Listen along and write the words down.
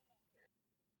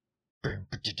Married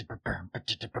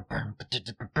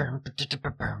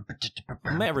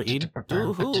to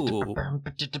who?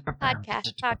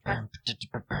 Podcast.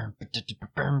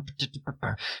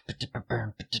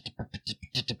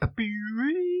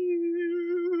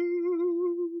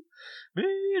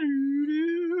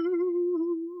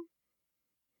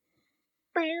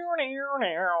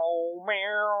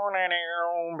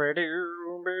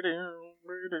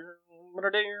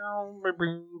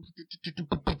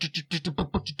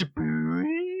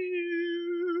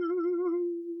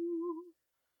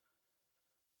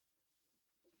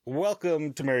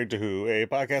 Welcome to Married to Who, a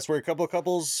podcast where a couple of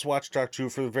couples watch Doctor Who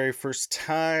for the very first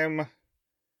time.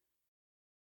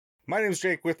 My name's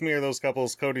Jake. With me are those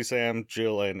couples, Cody, Sam,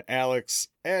 Jill, and Alex,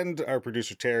 and our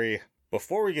producer, Terry.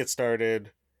 Before we get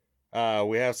started,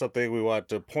 we have something we want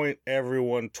to point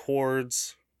everyone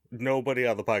towards. Nobody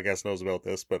on the podcast knows about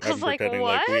this, but I'm pretending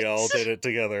like we all did it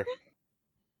together.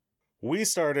 We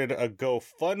started a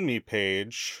GoFundMe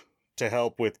page to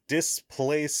help with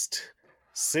displaced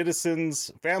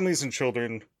citizens, families, and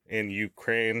children in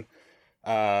Ukraine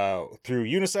through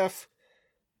UNICEF.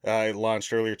 It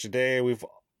launched earlier today.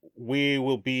 We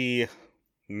will be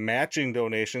matching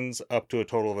donations up to a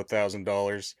total of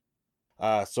 $1,000.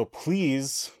 So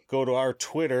please go to our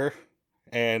Twitter,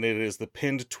 and it is the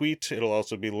pinned tweet. It'll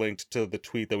also be linked to the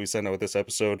tweet that we sent out with this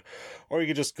episode. Or you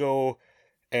can just go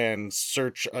and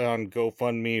search on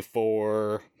GoFundMe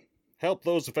for help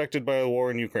those affected by the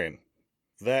war in Ukraine.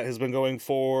 That has been going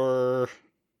for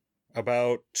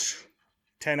about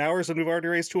 10 hours, and we've already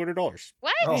raised $200.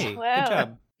 What? Hey, Wow. good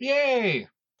job. Yay!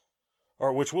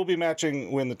 Or which we'll be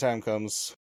matching when the time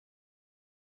comes.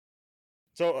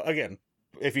 So again,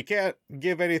 if you can't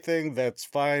give anything, that's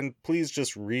fine. Please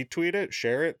just retweet it,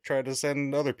 share it, try to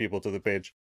send other people to the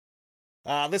page.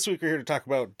 This week we're here to talk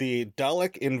about The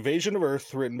Dalek Invasion of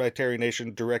Earth, written by Terry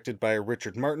Nation, directed by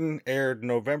Richard Martin, aired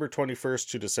November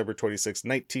 21st to December 26,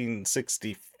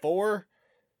 1964.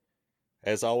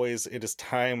 As always, it is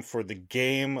time for the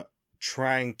game,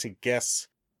 trying to guess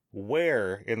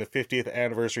where in the 50th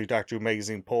anniversary Doctor Who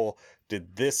magazine poll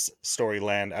did this story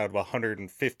land out of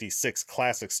 156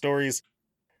 classic stories.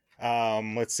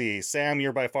 Let's see. Sam,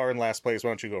 you're by far in last place. Why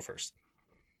don't you go first?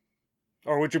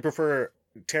 Or would you prefer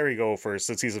Terry go first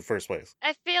since he's in first place?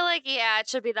 I feel like, it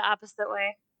should be the opposite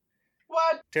way.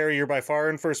 What? Terry, you're by far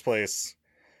in first place.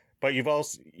 But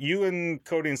you and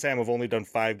Cody and Sam have only done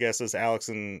 5 guesses. Alex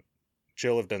and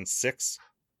Jill have done 6.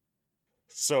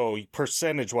 So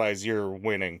percentage-wise, you're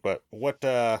winning. But where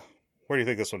do you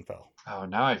think this one fell? Oh,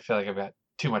 now I feel like I've got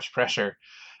too much pressure.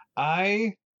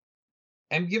 I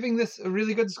am giving this a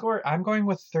really good score. I'm going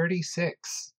with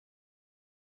 36.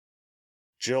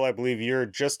 Jill, I believe you're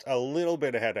just a little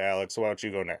bit ahead of Alex, so why don't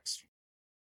you go next?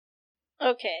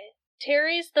 Okay.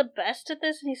 Terry's the best at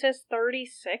this, and he says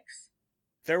 36.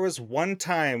 There was one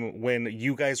time when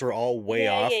you guys were all way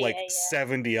off,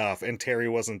 70 off, and Terry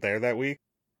wasn't there that week.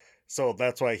 So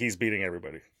that's why he's beating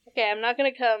everybody. Okay, I'm not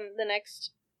gonna come the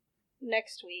next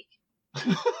week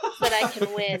so that I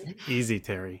can win. Easy,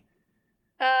 Terry.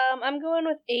 I'm going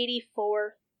with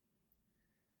 84.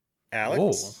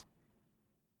 Alex?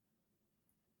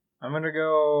 I'm gonna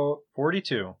go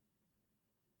 42.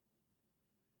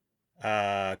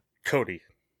 Cody.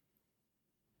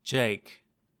 Jake.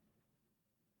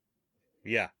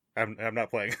 Yeah, I'm not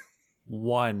playing.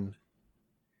 1.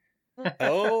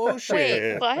 Oh,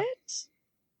 shit. Wait, what?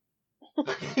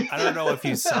 I don't know if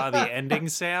you saw the ending,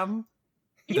 Sam.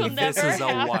 You'll This never is a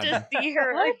have 1. to see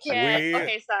her again. We-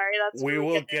 Okay, sorry. That's We really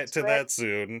will getting get into to it. that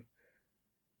soon.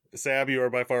 Sam, you are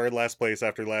by far in last place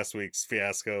after last week's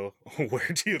fiasco. Where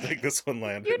do you think this one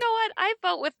landed? You know what? I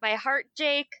vote with my heart,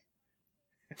 Jake.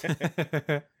 Just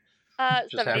have heart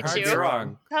 72. Heart's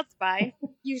wrong. That's fine.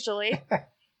 Usually.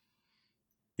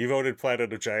 You voted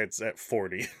Planet of Giants at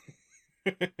 40.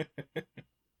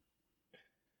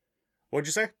 What'd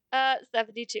you say?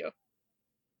 72.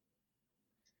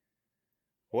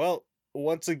 Well,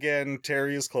 once again,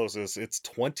 Terry is closest. It's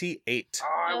 28. Oh,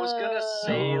 I was gonna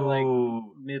say like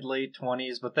mid-late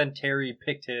 20s, but then Terry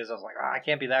picked his. I was like, I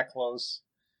can't be that close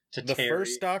to The Terry.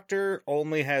 first Doctor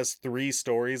only has 3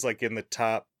 stories, like in the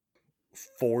top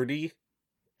 40,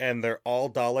 and they're all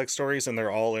Dalek stories, and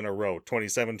they're all in a row,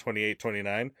 27, 28,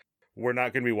 29. We're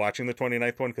not going to be watching the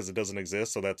 29th one because it doesn't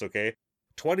exist, so that's okay.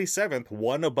 27th,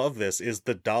 one above this, is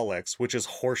the Daleks, which is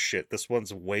horseshit. This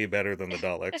one's way better than the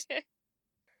Daleks.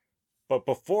 But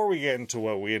before we get into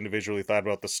what we individually thought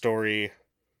about the story,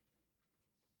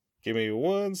 give me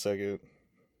 1 second.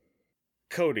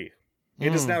 Cody,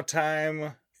 it is now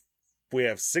time We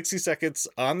have 60 seconds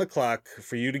on the clock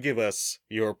for you to give us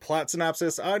your plot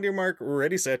synopsis. On your mark,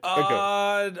 ready, set,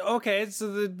 go. Okay,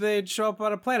 so they'd show up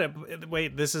on a planet.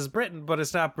 Wait, this is Britain, but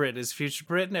it's not Britain. It's future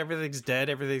Britain. Everything's dead.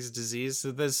 Everything's diseased.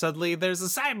 So then suddenly there's a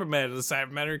Cybermen. The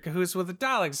Cybermen are in cahoots with the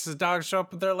Daleks. The Daleks show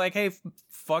up and they're like, hey,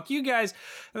 fuck you guys.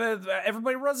 And then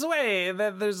everybody runs away. And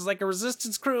then there's like a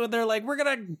resistance crew and they're like, we're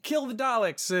going to kill the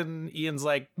Daleks. And Ian's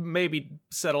like, maybe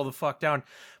settle the fuck down.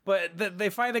 But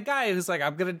they find a guy who's like,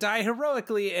 I'm going to die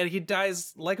heroically. And he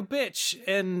dies like a bitch.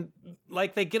 And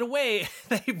like they get away.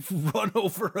 They run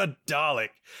over a Dalek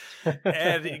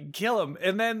and kill him.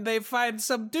 And then they find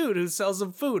some dude who sells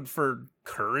them food for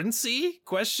currency? ?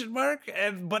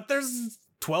 But there's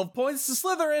 12 points to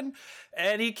Slytherin.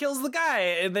 And he kills the guy.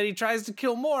 And then he tries to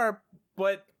kill more.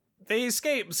 But they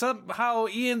escape. Somehow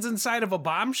Ian's inside of a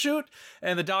bomb chute.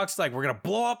 And the Dalek's like, we're going to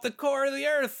blow up the core of the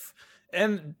Earth.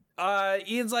 And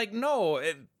Ian's like, no.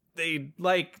 They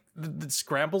like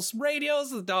scramble some radios.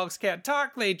 The Daleks can't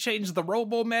talk. They change the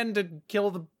Robo-Men to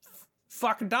kill the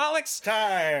fucking Daleks.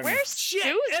 Time. Where's Shit.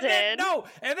 Susan?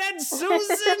 And then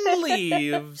Susan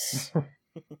leaves.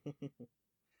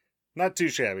 Not too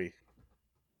shabby.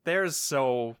 There's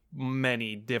so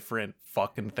many different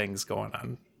fucking things going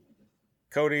on.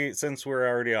 Cody, since we're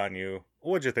already on you,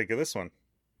 what'd you think of this one?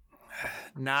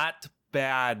 Not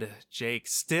bad, Jake.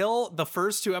 Still, the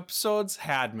first 2 episodes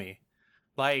had me.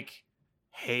 Like,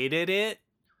 hated it.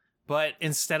 But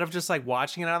instead of just like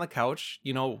watching it on the couch,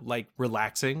 you know, like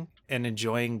relaxing and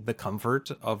enjoying the comfort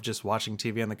of just watching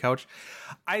TV on the couch,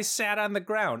 I sat on the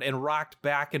ground and rocked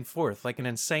back and forth like an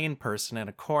insane person in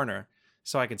a corner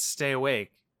so I could stay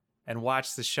awake and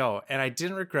watch the show. And I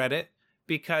didn't regret it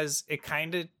because it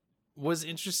kind of was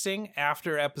interesting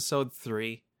after episode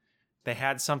 3. They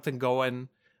had something going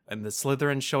and the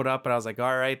Slytherin showed up and I was like,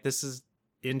 all right, this is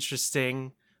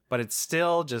interesting, but it's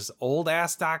still just old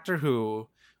ass Doctor Who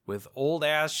with old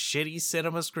ass shitty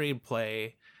cinema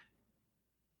screenplay.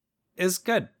 Is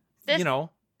good. This-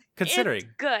 considering.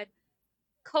 It's good.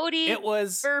 Cody, It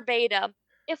was verbatim.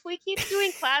 If we keep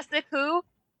doing Classic Who,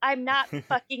 I'm not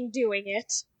fucking doing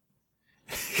it.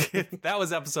 that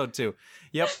was episode 2.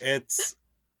 Yep. It's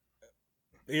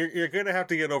you're gonna have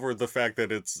to get over the fact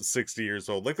that it's 60 years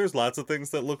old. Like, there's lots of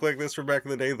things that look like this from back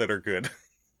in the day that are good.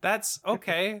 That's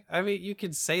okay. I mean, you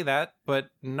can say that, but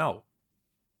no.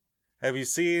 Have you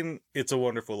seen It's a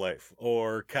Wonderful Life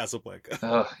or Casablanca?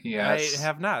 Oh, yes. I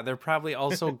have not. They're probably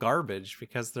also garbage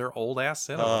because they're old ass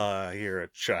cinema. You're a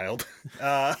child.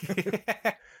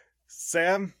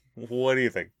 Sam, what do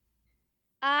you think?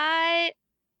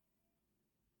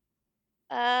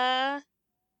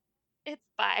 It's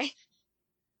fine.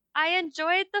 I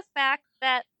enjoyed the fact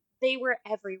that they were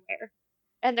everywhere.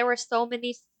 And there were so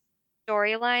many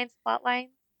storylines, plot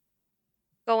lines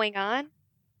going on.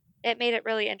 It made it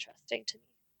really interesting to me.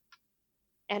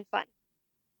 And fun.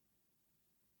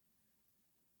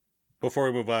 Before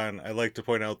we move on, I'd like to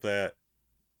point out that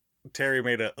Terry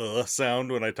made a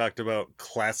sound when I talked about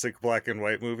classic black and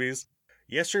white movies.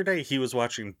 Yesterday, he was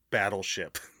watching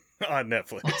Battleship on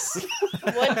Netflix.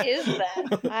 What is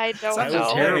that? I don't Sounds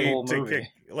know. terrible. movie.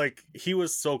 He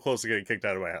was so close to getting kicked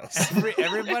out of my house.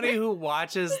 Everybody who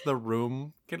watches The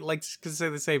Room can say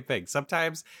the same thing.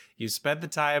 Sometimes you spend the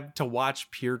time to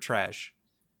watch pure trash.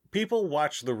 People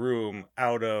watch The Room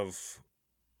out of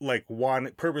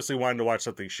purposely wanting to watch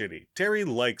something shitty. Terry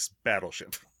likes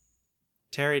Battleship.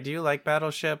 Terry, do you like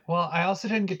Battleship? Well, I also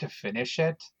didn't get to finish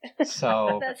it,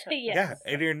 so That's a yes. Yeah,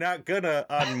 and you're not gonna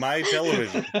on my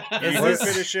television. You Is can this-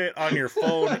 finish it on your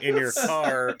phone, in your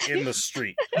car, in the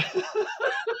street.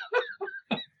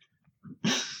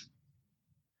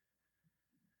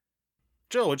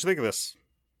 Jill, what'd you think of this?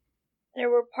 There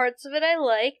were parts of it I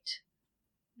liked.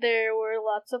 There were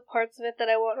lots of parts of it that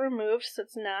I want removed, so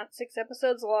it's not 6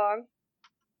 episodes long.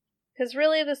 Because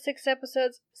really, the 6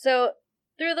 episodes... So,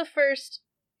 through the first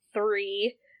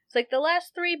 3, it's like the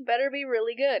last 3 better be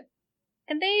really good.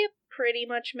 And they pretty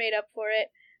much made up for it.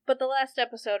 But the last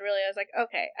episode, really, I was like,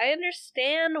 okay, I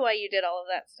understand why you did all of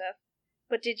that stuff.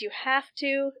 But did you have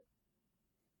to?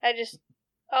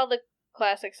 All the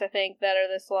classics, I think, that are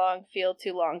this long feel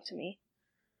too long to me.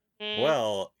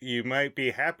 Well, you might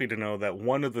be happy to know that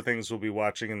one of the things we'll be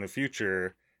watching in the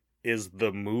future is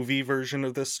the movie version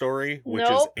of this story, which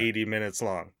Nope. is 80 minutes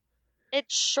long.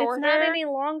 It's shorter It's not any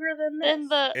longer than this. than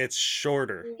the... It's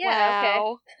shorter. Yeah, okay.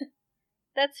 Wow.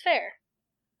 That's fair.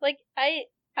 Like, I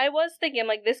was thinking,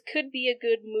 like, this could be a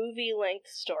good movie-length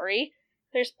story.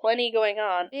 There's plenty going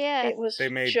on. Yeah. It was They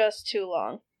made- just too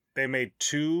long. They made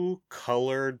 2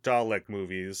 color Dalek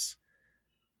movies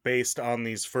based on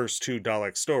these first 2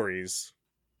 Dalek stories,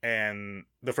 And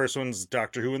the first one's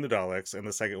Doctor Who and the Daleks, and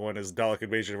the second one is Dalek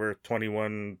Invasion of Earth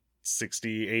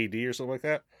 2160 AD or something like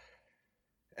that.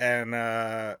 And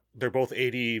they're both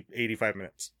 85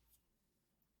 minutes.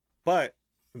 But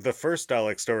the first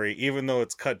Dalek story, even though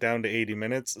it's cut down to 80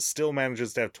 minutes, still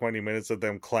manages to have 20 minutes of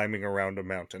them climbing around a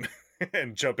mountain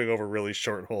and jumping over really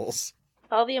short holes.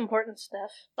 All the important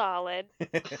stuff. Solid.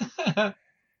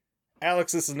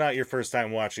 Alex, this is not your first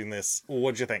time watching this.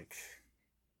 What'd you think?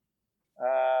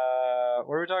 What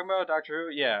were we talking about? Doctor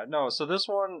Who? Yeah, no, so this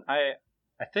one, I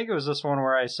think it was this one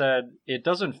where I said it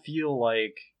doesn't feel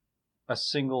like a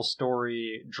single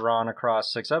story drawn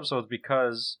across 6 episodes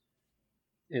because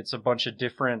it's a bunch of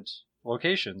different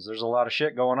locations. There's a lot of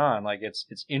shit going on. Like, it's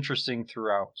interesting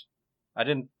throughout. I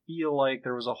didn't feel like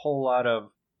there was a whole lot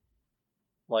of,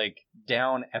 like,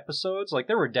 down episodes. Like,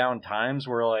 there were down times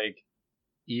where, like,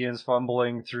 Ian's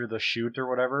fumbling through the chute or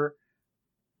whatever.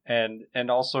 And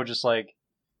also just, like,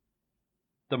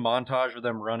 the montage of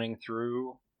them running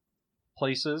through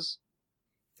places.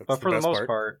 That's But for the best most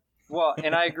part, well,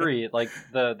 and I agree, like,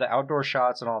 the outdoor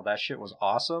shots and all that shit was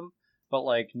awesome, but,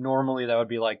 like, normally that would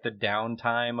be, like, the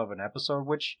downtime of an episode,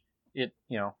 which it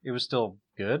was still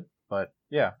good, but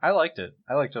yeah, I liked it.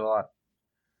 I liked it a lot.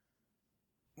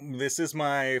 This is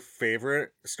my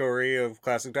favorite story of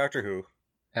classic Doctor Who.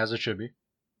 As it should be.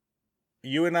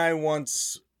 You and I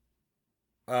once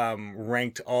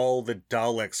ranked all the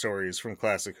Dalek stories from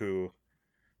Classic Who.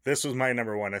 This was my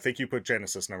number 1. I think you put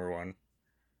Genesis number 1.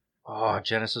 Oh,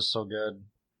 Genesis is so good.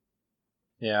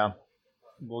 Yeah.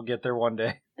 We'll get there one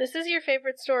day. This is your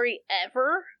favorite story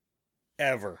ever?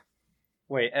 Ever.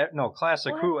 Wait, no,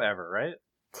 Classic What? Who ever, right?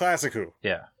 Classic Who.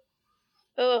 Yeah.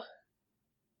 Ugh.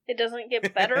 It doesn't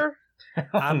get better?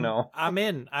 Oh, no. I'm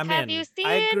in. Have you seen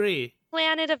I agree.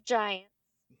 Planet of Giants?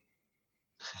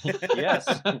 Yes.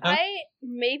 I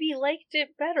maybe liked it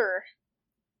better.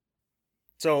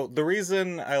 So the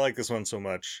reason I like this one so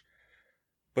much,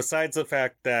 besides the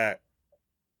fact that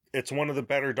it's one of the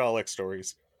better Dalek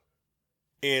stories,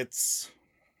 it's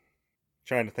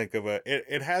trying to think of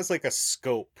it has like a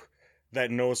scope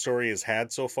that no story has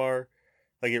had so far.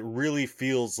 Like, it really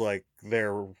feels like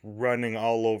they're running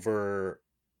all over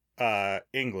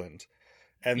England.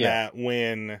 And Yeah. that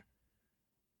when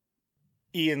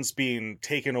Ian's being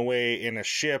taken away in a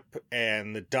ship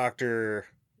and the Doctor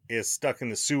is stuck in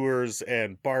the sewers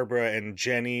and Barbara and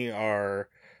Jenny are,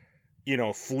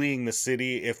 fleeing the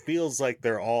city, it feels like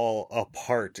they're all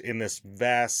apart in this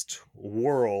vast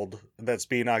world that's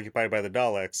being occupied by the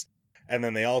Daleks. And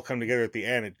then they all come together at the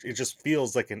end. It just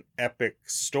feels like an epic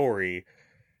story.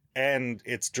 And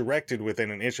it's directed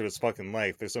within an inch of its fucking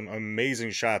life. There's some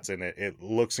amazing shots in it. It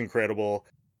looks incredible.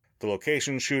 The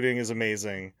location shooting is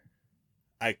amazing.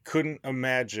 I couldn't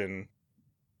imagine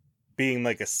being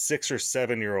like a 6 or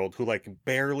 7-year-old who like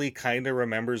barely kind of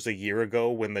remembers a year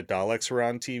ago when the Daleks were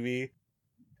on TV.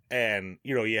 And,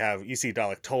 you see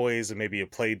Dalek toys and maybe you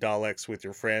play Daleks with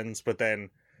your friends, but then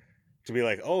to be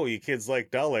like, oh, you kids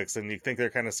like Daleks and you think they're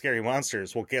kind of scary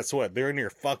monsters. Well, guess what? They're in your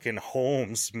fucking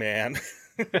homes, man.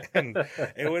 And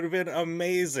it would have been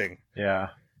amazing. Yeah.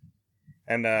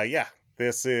 And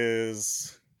this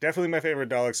is definitely my favorite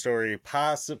Dalek story,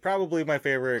 probably my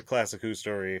favorite Classic Who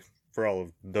story for all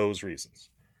of those reasons.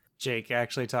 Jake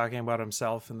actually talking about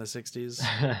himself in the 60s.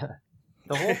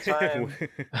 The whole time.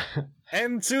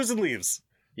 And Susan leaves.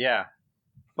 Yeah.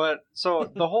 But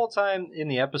so the whole time in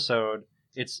the episode,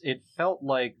 it felt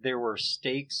like there were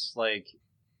stakes, like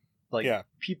Yeah.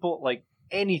 people, like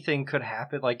anything could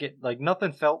happen. Like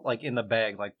nothing felt like in the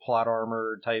bag, like plot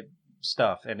armor type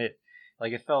stuff. And it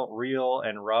felt real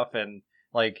and rough. And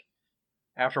like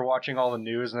after watching all the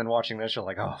news and then watching this, you're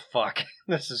like, oh fuck,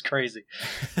 this is crazy.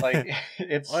 Like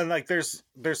it's And like there's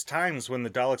times when the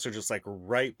Daleks are just like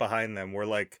right behind them where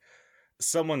like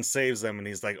someone saves them and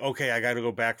he's like, okay, I gotta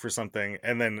go back for something,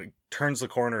 and then turns the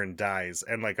corner and dies,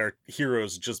 and like our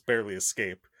heroes just barely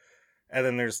escape. And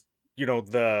then there's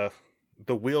the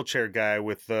wheelchair guy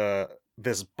with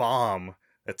this bomb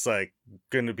that's like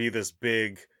gonna be this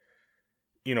big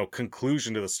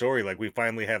conclusion to the story. Like, we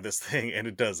finally have this thing and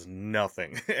it does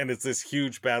nothing. And it's this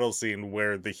huge battle scene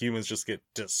where the humans just get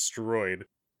destroyed.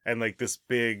 And like this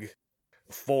big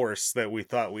force that we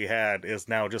thought we had is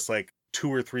now just like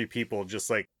 2 or 3 people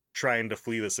just like trying to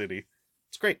flee the city.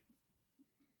 It's great.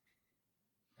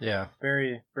 yeah,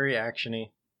 very, very actiony.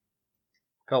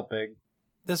 Felt big.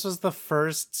 This was the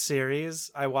first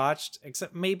series I watched,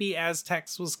 except maybe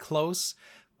Aztecs was close,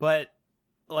 but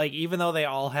like, even though they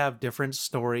all have different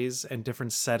stories and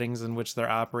different settings in which they're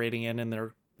operating in,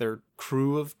 and their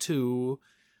crew of 2,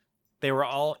 they were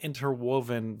all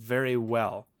interwoven very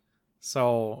well.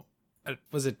 So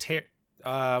was it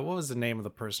What was the name of the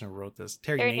person who wrote this?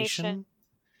 Terry Terry Nation?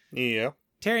 Yeah.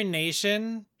 Terry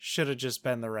Nation should have just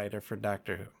been the writer for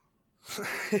Doctor Who.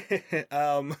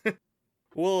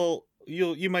 Well,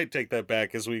 you might take that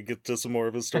back as we get to some more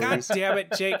of his God stories. damn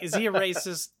it, Jake. Is he a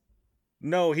racist?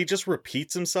 No, he just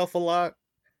repeats himself a lot.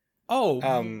 Oh,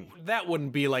 that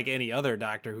wouldn't be like any other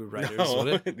Doctor Who writers, No,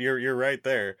 would it? you're right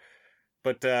there.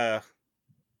 But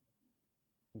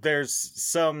there's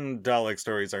some Dalek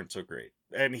stories aren't so great.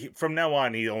 And from now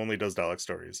on, he only does Dalek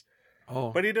stories.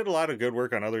 Oh. But he did a lot of good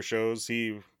work on other shows.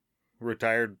 He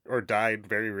retired or died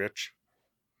very rich.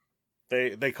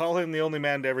 They call him the only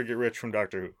man to ever get rich from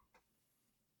Doctor Who.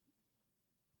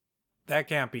 That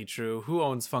can't be true. Who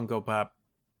owns Funko Pop?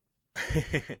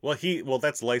 well,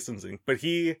 that's licensing. But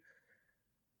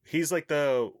he's like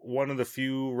the one of the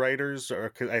few writers, or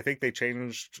 'cause I think they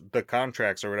changed the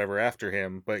contracts or whatever after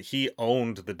him, but he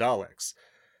owned the Daleks.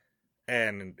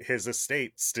 And his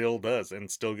estate still does and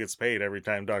still gets paid every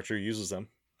time Doctor Who uses them.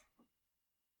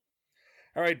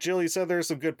 All right, Jill, you said there are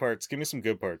some good parts. Give me some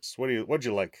good parts. What'd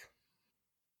you like?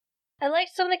 I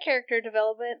liked some of the character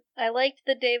development. I liked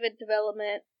the David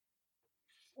development.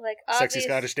 Like Sexy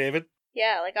Scottish David?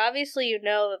 Yeah, like obviously you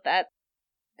know that that's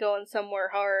going somewhere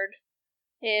hard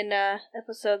in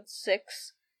episode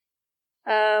 6.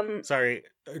 Sorry,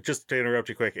 just to interrupt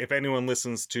you quick. If anyone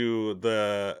listens to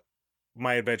the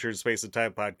My Adventure in Space and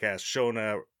Time podcast,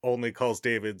 Shona only calls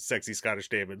David Sexy Scottish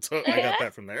David, so I got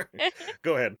that from there.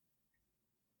 Go ahead.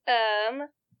 I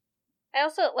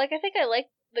also I think I like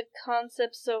the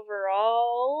concepts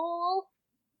overall.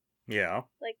 Yeah.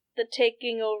 Like the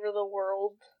taking over the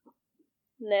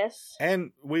world-ness.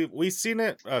 And we've seen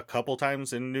it a couple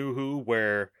times in New Who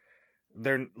where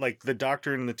they're like the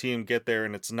Doctor and the team get there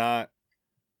and it's not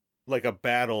like a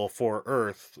battle for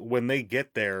Earth. When they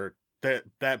get there,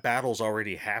 that battle's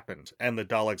already happened and the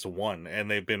Daleks won and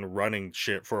they've been running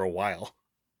shit for a while.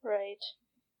 Right.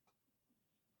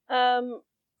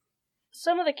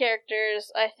 Some of the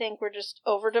characters I think were just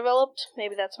overdeveloped.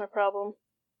 Maybe that's my problem.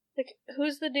 Like,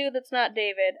 who's the dude that's not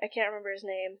David? I can't remember his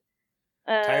name.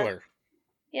 Tyler.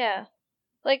 Yeah.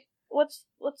 Like, what's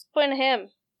the point of him?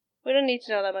 We don't need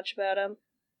to know that much about him.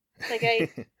 Like,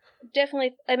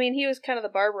 I mean, he was kind of the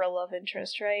Barbara love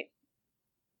interest, right?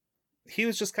 He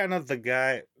was just kind of the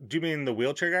guy. Do you mean the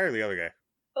wheelchair guy or the other guy?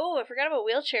 Oh, I forgot about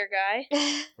Wheelchair Guy.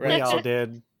 We all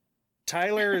did.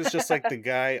 Tyler is just like the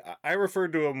guy. I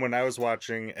referred to him when I was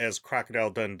watching as Crocodile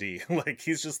Dundee. Like,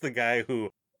 he's just the guy who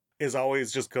is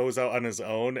always just goes out on his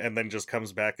own and then just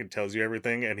comes back and tells you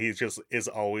everything, and he just is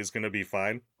always going to be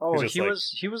fine. Oh, He's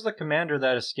just he was the commander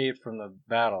that escaped from the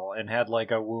battle and had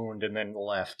like a wound and then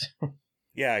left.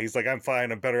 Yeah, he's like, I'm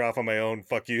fine, I'm better off on my own,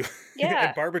 fuck you. Yeah.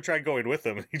 And Barbara tried going with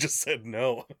him, and he just said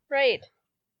no. Right.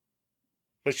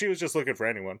 But she was just looking for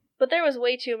anyone. But there was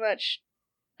way too much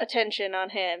attention on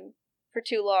him for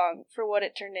too long for what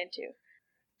it turned into.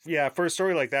 Yeah, for a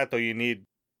story like that, though, you need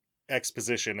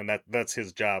exposition, and that's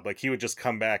his job. Like, he would just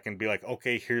come back and be like,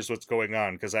 okay, here's what's going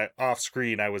on, because off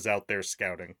screen I was out there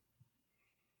scouting.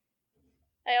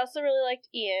 I also really liked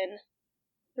Ian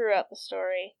throughout the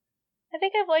story. I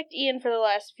think I've liked Ian for the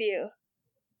last few.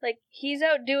 Like, he's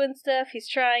out doing stuff, he's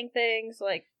trying things,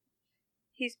 like,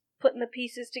 he's putting the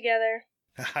pieces together.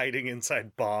 Hiding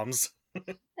inside bombs.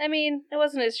 I mean, it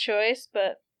wasn't his choice,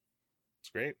 but It's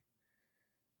great.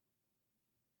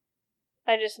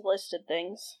 I just listed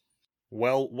things.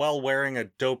 Well, while wearing a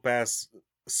dope-ass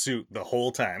suit the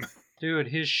whole time. Dude,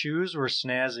 his shoes were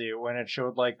snazzy when it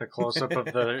showed like the close-up of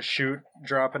the chute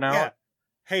dropping out. Yeah.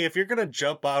 Hey, if you're gonna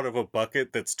jump out of a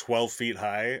bucket that's 12 feet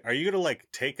high, are you gonna, like,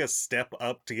 take a step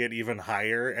up to get even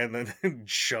higher and then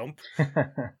jump?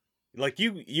 Like,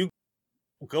 you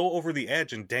go over the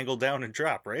edge and dangle down and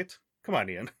drop, right? Come on,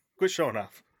 Ian. Quit showing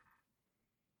off.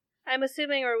 I'm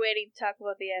assuming we're waiting to talk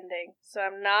about the ending, so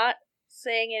I'm not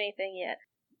saying anything yet.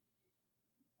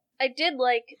 I did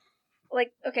like,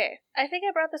 okay, I think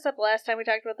I brought this up last time we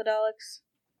talked about the Daleks.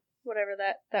 Whatever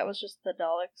that was just the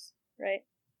Daleks, right?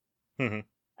 Mhm.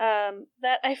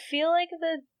 That I feel like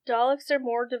the Daleks are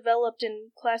more developed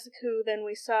in Classic Who than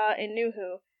we saw in New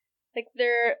Who. Like,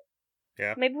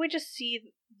 Yeah. maybe we just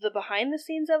see the behind the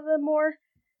scenes of them more.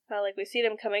 Like, we see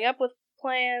them coming up with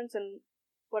plans and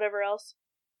whatever else.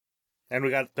 And we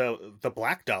got the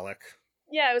Black Dalek.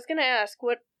 Yeah, I was gonna ask,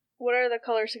 what are the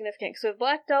color significant? So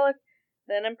Black Dalek,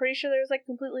 then I'm pretty sure there was like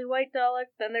completely white Dalek,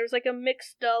 then there was like a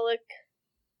mixed Dalek.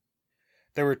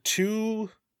 There were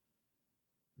two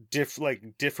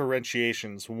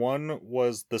differentiations. One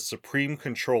was the Supreme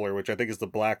Controller, which I think is the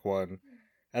black one,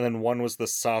 and then one was the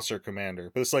Saucer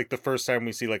Commander. But it's like the first time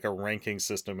we see like a ranking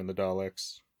system in the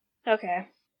Daleks. Okay.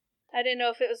 I didn't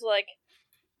know if it was like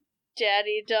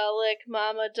Daddy Dalek,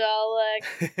 Mama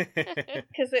Dalek,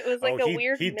 because it was like a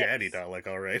weird he mix. daddy Dalek,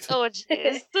 all right. Oh,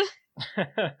 jeez.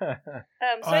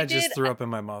 So I just threw up in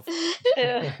my mouth.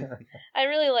 I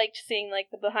really liked seeing like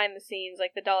the behind the scenes,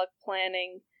 like the Dalek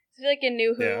planning. I feel like in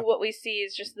New Who, Yeah. what we see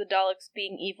is just the Daleks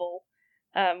being evil.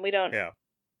 We don't. Yeah.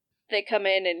 They come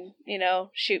in and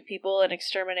shoot people and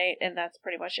exterminate, and that's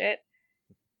pretty much it.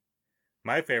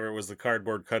 My favorite was the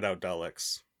cardboard cutout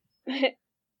Daleks.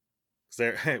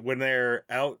 'Cause when they're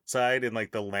outside in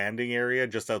like the landing area,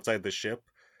 just outside the ship,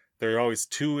 there are always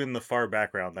two in the far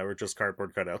background that were just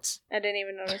cardboard cutouts. I didn't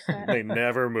even notice that. They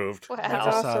never moved. Wow. Never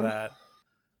saw awesome. that.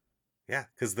 Yeah,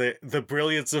 because the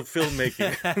brilliance of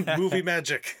filmmaking, movie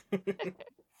magic.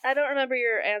 I don't remember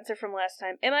your answer from last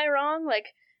time. Am I wrong? Like,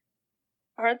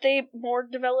 aren't they more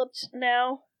developed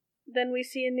now than we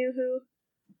see in New Who?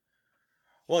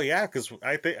 Well, yeah, because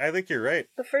I think you're right.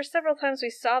 The first several times we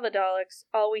saw the Daleks,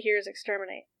 all we hear is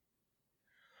exterminate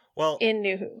Well, in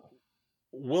New Who.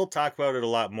 we'll talk about it a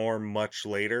lot more much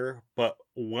later, but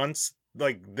once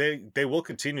like they will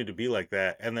continue to be like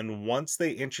that, and then once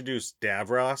they introduce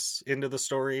Davros into the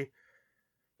story,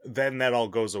 then that all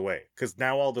goes away, because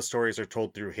now all the stories are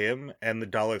told through him, and the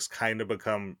Daleks kind of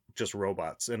become just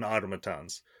robots and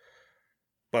automatons.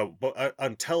 But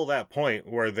until that point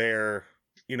where they're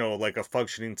like a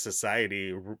functioning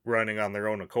society running on their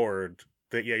own accord,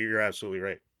 that yeah, you're absolutely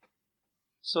right.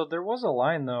 So there was a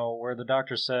line though where the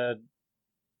Doctor said,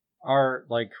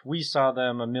 we saw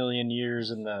them a million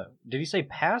years in the, did he say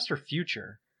past or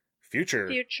future? Future.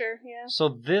 Yeah. So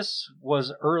this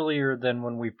was earlier than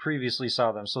when we previously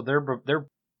saw them. So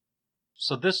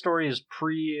so this story is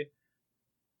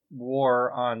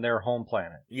pre-war on their home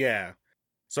planet. Yeah.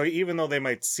 So even though they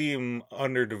might seem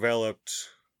underdeveloped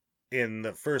in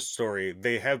the first story,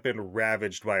 they have been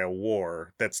ravaged by a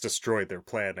war that's destroyed their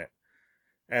planet.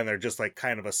 And they're just like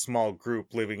kind of a small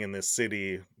group living in this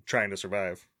city trying to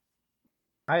survive.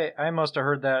 I must have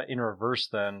heard that in reverse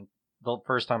then, the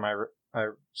first time I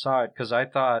saw it, because I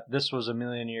thought this was a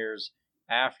million years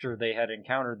after they had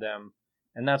encountered them.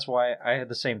 And that's why I had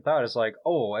the same thought. It's like,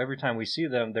 oh, every time we see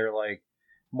them, they're like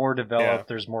more developed. Yeah.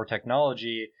 There's more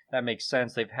technology. That makes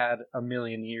sense. They've had a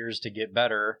million years to get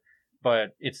better, but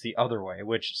it's the other way,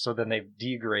 so then they've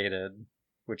degraded,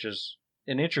 which is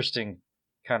an interesting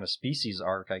kind of species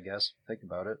arc, I guess. Think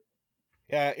about it.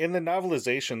 Yeah, in the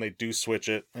novelization, they do switch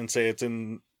it and say it's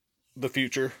in the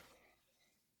future.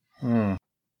 Hmm.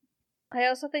 I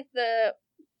also think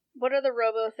what are the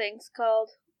robo things called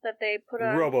that they put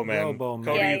on? Robomen. Robomen.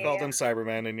 Cody, Yeah, you called yeah. them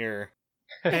Cybermen in your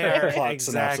They're plot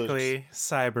exactly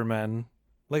Cybermen.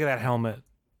 Look at that helmet.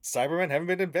 Cybermen haven't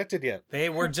been invented yet. They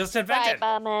were just Bye, invented.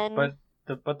 Bowman.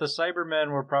 But the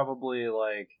Cybermen were probably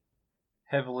like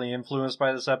heavily influenced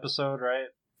by this episode, right?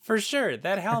 For sure,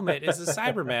 that helmet is a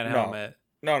Cyberman No. helmet.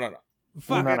 No.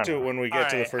 Fuck. We'll get to it when we get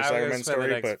to the Alright, first I'm gonna Cybermen spend the story,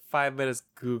 next but 5 minutes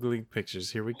googling pictures.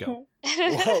 Here we go.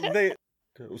 well, they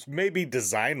maybe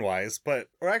design-wise, but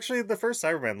actually the first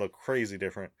Cybermen look crazy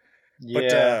different. But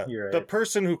Yeah, you're right. the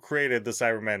person who created the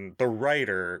Cybermen, the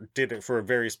writer, did it for a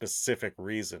very specific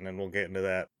reason, and we'll get into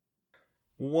that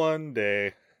one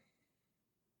day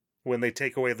when they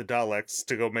take away the Daleks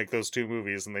to go make those two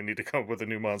movies, and they need to come up with a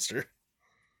new monster.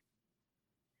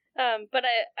 But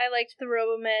I liked the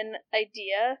Robomen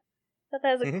idea. That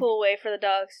was a Mhm. cool way for the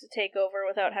Daleks to take over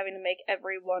without having to make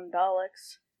everyone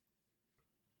Daleks.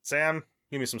 Sam,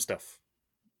 give me some stuff.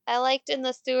 I liked in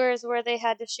the sewers where they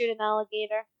had to shoot an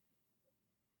alligator.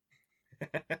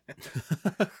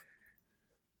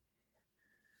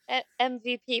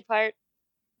 MVP part.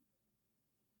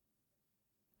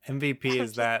 MVP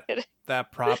is that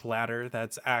prop ladder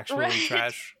that's actually Right.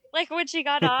 trash. Like when she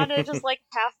got on, it just like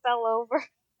half fell over.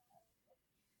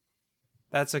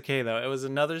 That's okay though. It was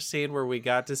another scene where we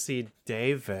got to see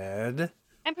David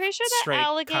I'm pretty sure that straight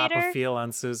cop a alligator feel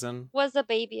on Susan. was a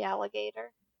baby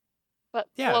alligator. But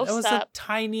Yeah, close it was up. the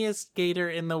tiniest gator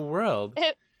in the world.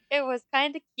 It was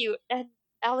kind of cute, and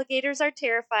alligators are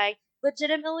terrifying.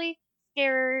 Legitimately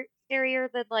scarier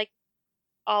than like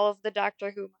all of the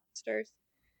Doctor Who monsters.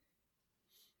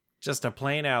 Just a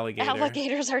plain alligator.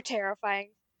 Alligators are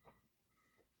terrifying.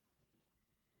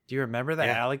 Do you remember that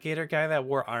Yeah. alligator guy that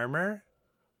wore armor?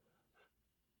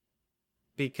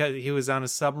 Because he was on a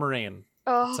submarine.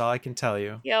 That's Oh, all I can tell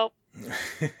you. yep.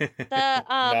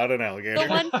 Not an alligator. The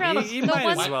one from He the might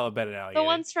ones as well have been an alligator. the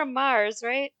ones from Mars,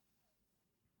 right?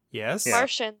 Yes. Yeah.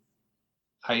 Martians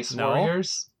Ice No.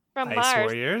 Warriors? from Ice Mars.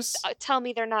 Warriors. Tell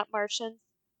me they're not Martians.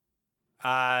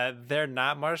 They're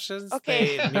not Martians.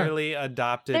 Okay. They merely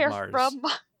adopted They're Mars. from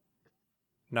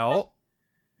No.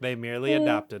 They merely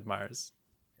adopted Mars.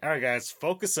 All right, guys,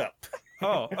 focus up.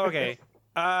 Oh, okay.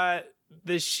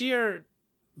 The sheer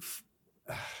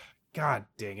God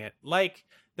dang it. Like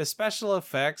the special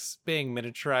effects being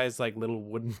miniaturized like little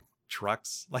wooden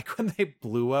trucks. Like when they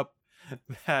blew up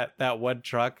that one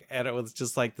truck and it was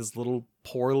just like this little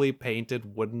poorly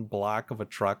painted wooden block of a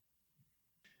truck.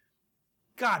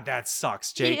 God, that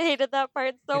sucks, He Jake. hated that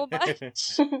part so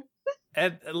much.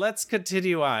 And let's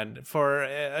continue on for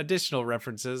additional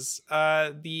references.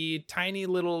 The tiny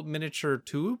little miniature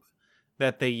tube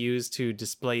that they use to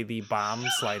display the bomb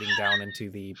sliding down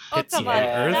into the Oh, pits of come the on.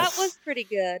 earth. That was pretty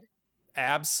good.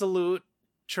 Absolute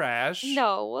trash.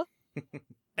 No.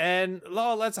 And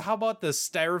how about the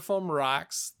styrofoam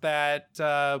rocks that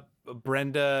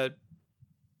Brenda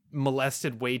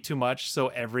molested way too much so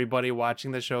everybody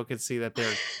watching the show could see that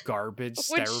they're garbage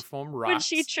styrofoam rocks. When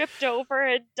she tripped over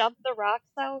and dumped the rocks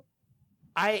out.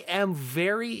 I am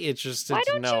very interested Why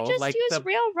to don't know. you just use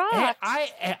real rocks?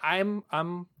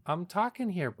 I'm talking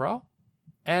here, bro.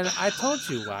 And I told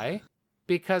you why.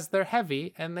 Because they're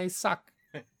heavy and they suck.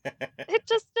 It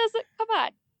just doesn't. Come on.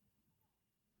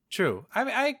 True. I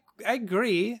mean, I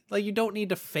agree. Like, you don't need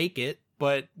to fake it,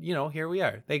 but, here we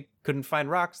are. They couldn't find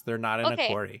rocks. They're not in a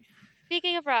quarry.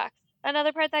 Speaking of rocks,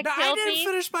 another part that No, killed I didn't me.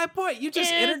 finish my point. You just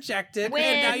is interjected, when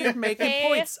and now you're making they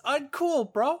points.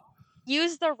 Uncool, bro.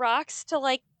 Use the rocks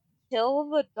to, kill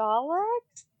the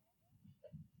Daleks?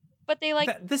 But they,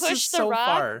 This push is the so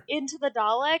rock far. into the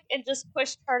Dalek and just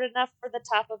pushed hard enough for the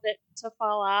top of it to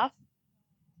fall off.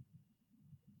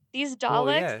 These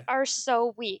Daleks are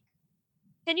so weak.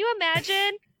 Can you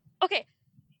imagine? Okay,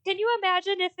 can you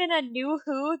imagine if in a New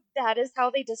Who, that is how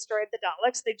they destroyed the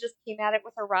Daleks? They just came at it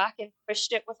with a rock and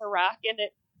pushed it with a rock and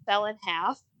it fell in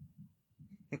half?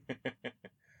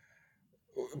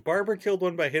 Barbara killed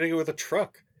one by hitting it with a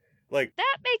truck. Like,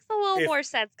 that makes a little more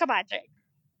sense. Come on, Jake.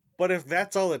 But if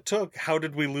that's all it took, how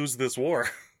did we lose this war?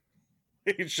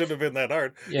 It shouldn't have been that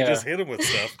hard. Yeah. You just hit him with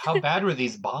stuff. How bad were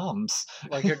these bombs?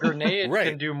 Like a grenade Right.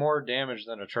 can do more damage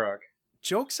than a truck.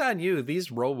 Joke's on you. These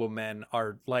Robomen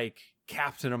are like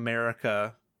Captain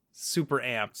America, super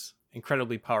amped,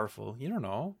 incredibly powerful. You don't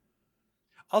know.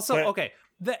 Also, okay,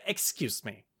 excuse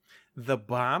me. The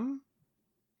bomb,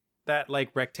 that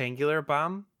rectangular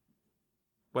bomb,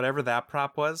 whatever that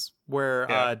prop was,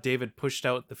 where David pushed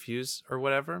out the fuse or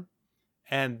whatever,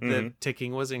 and the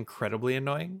ticking was incredibly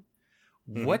annoying.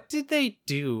 What did they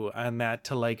do on that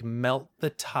to melt the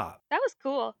top? That was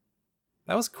cool.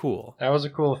 That was cool. That was a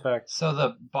cool effect. So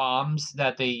the bombs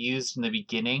that they used in the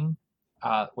beginning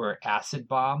were acid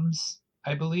bombs,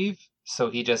 I believe. So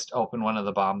he just opened one of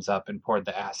the bombs up and poured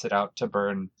the acid out to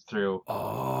burn through.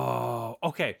 Oh,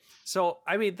 okay. So,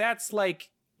 I mean, that's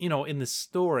in the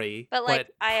story. But,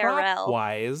 IRL.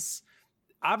 Wise,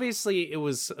 obviously it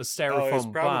was a styrofoam it was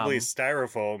probably bomb.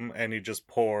 styrofoam, and you just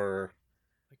pour,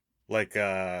 when you pour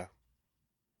a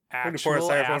Actual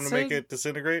styrofoam acid? to make it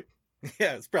disintegrate.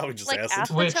 Yeah, it's probably just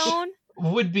acid. Which acetone?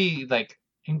 would be,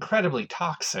 incredibly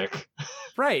toxic.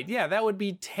 Right, yeah, that would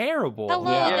be terrible.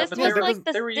 Hello, Yeah, this but was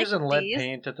they the were using lead 60s.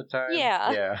 paint at the time.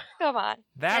 Yeah. Yeah. Come on.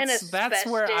 That's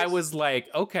where I asbestos. was like,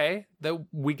 okay,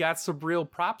 we got some real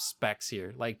prop specs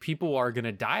here. People are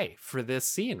gonna die for this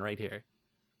scene right here.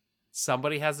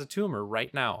 Somebody has a tumor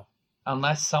right now.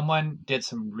 Unless someone did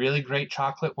some really great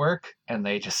chocolate work and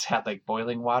they just had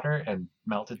boiling water and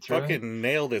melted through it. Fucking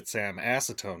nailed it, Sam.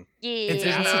 Acetone. Yeah. It's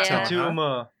acetone. Not huh?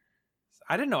 Tuma.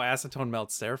 I didn't know acetone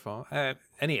melts styrofoam.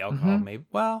 Any alcohol, maybe.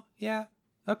 Well, yeah.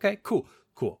 Okay, cool.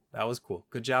 That was cool.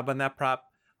 Good job on that prop.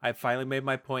 I finally made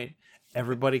my point.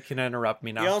 Everybody can interrupt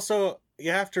me now.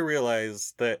 You have to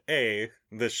realize that A,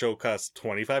 this show costs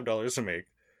 $25 to make.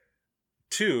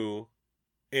 2,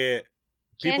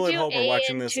 people at do home are A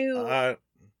watching and this. 2.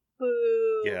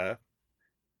 Boo. Yeah.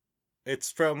 It's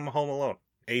from Home Alone.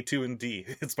 A2 and D.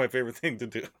 It's my favorite thing to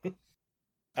do.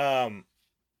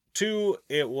 2,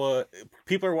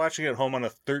 people are watching at home on a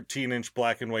 13-inch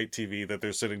black and white TV that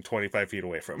they're sitting 25 feet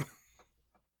away from.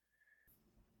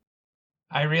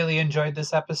 I really enjoyed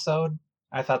this episode.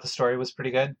 I thought the story was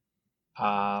pretty good.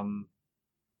 I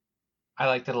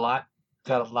liked it a lot.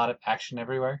 Got a lot of action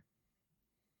everywhere.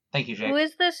 Thank you, Jake. Who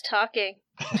is this talking?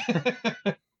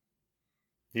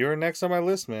 You were next on my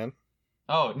list, man.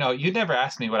 Oh, no, you never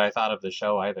asked me what I thought of the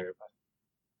show either. But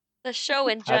The show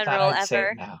in I thought general, I'd say ever.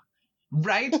 it now.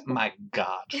 Right? My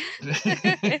God.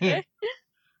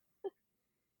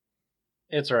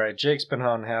 It's alright. Jake's been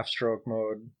on half-stroke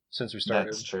mode since we started.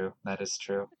 That's true. That is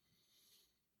true.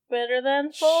 Better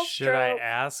than full Should I stroke.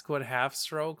 ask what half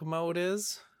stroke mode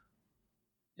is?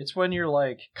 It's when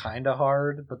you're kind of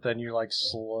hard, but then you're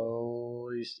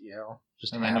slowly,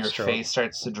 just And then your half-stroke. face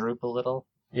starts to droop a little.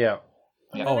 Yeah.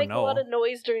 I'm Yeah. gonna Oh, make no. a lot of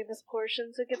noise during this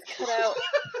portion, so it gets cut out.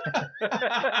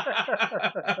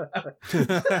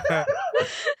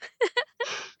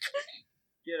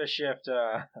 Get a shift.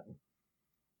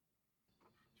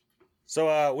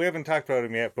 So we haven't talked about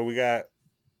him yet, but we got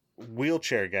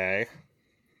wheelchair guy,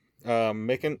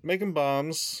 making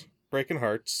bombs, breaking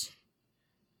hearts,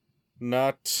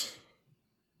 not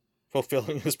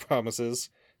fulfilling his promises,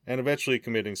 and eventually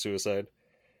committing suicide.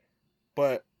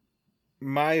 But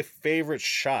my favorite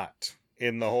shot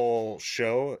in the whole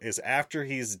show is after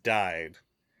he's died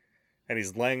and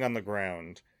he's laying on the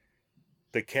ground.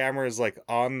 The camera is like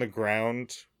on the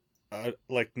ground,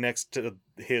 like next to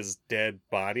his dead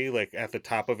body, like at the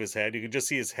top of his head. You can just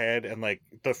see his head and like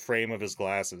the frame of his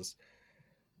glasses.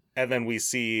 And then we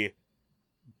see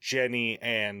Jenny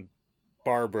and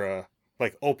Barbara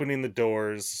like opening the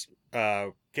doors,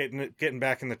 getting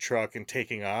back in the truck and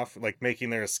taking off, like making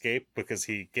their escape because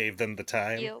he gave them the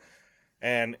time. Yep.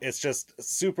 And it's just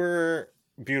super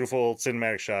beautiful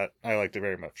cinematic shot. I liked it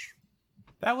very much.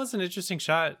 That was an interesting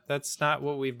shot. That's not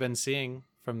what we've been seeing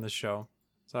from the show.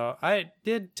 So I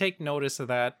did take notice of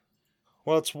that.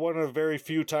 Well, it's one of the very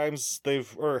few times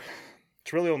it's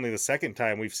really only the second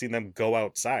time we've seen them go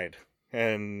outside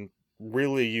and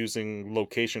really using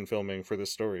location filming for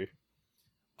this story.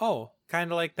 Oh,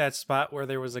 kind of like that spot where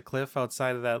there was a cliff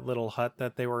outside of that little hut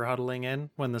that they were huddling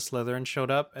in when the Slytherin showed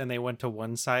up, and they went to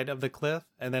one side of the cliff,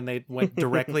 and then they went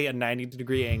directly a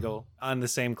 90-degree angle on the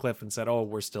same cliff and said, "Oh,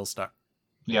 we're still stuck."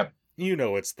 Yep. You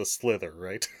know it's the Slither,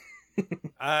 right?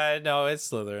 No, it's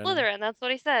Slytherin. Slytherin, that's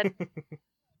what he said.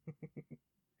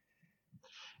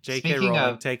 J.K. Speaking Rowling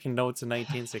of- taking notes in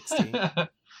 1960.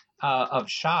 Of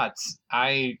shots,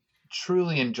 I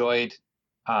truly enjoyed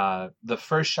the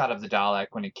first shot of the Dalek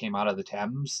when it came out of the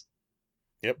Thames.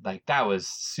 Yep. Like, that was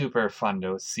super fun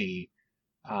to see.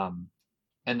 And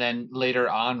then later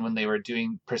on when they were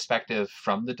doing perspective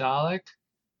from the Dalek,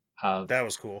 That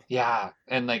was cool. yeah,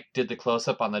 and like did the close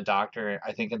up on the Doctor,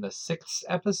 I think in the 6th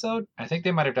episode. I think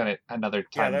they might have done it another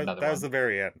Yeah, time. that was the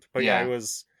very end. But Yeah.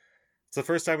 it's the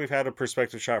first time we've had a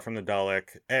perspective shot from the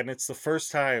Dalek, and it's the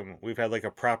first time we've had like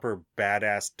a proper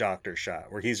badass Doctor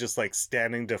shot where he's just like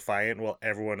standing defiant while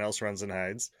everyone else runs and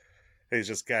hides. He's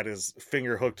just got his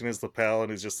finger hooked in his lapel,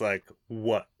 and he's just like,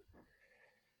 "What?"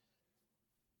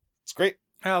 It's great.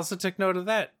 I also took note of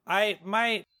that.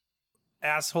 My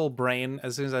asshole brain,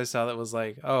 as soon as I saw that, was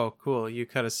like, "Oh, cool! You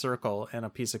cut a circle and a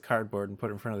piece of cardboard and put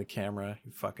it in front of the camera.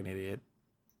 You fucking idiot!"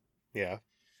 Yeah.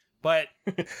 But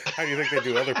How do you think they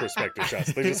do other perspective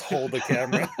shots? They just hold the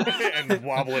camera and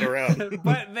wobble it around.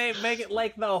 but they make it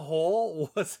like the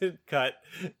hole wasn't cut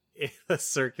in a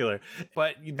circular.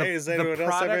 But the, Hey, does the anyone else have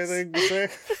products anything to say?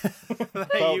 that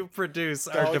About you produce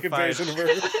are Dalek defined. invasion of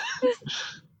Earth?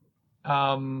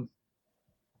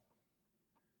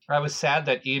 I was sad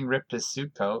that Ian ripped his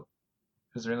suit coat.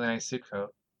 It was a really nice suit coat.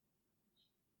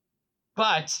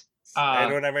 But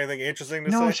Anyone have anything interesting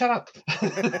to no, say? shut up.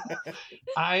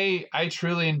 I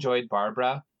truly enjoyed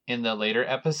Barbara in the later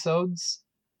episodes.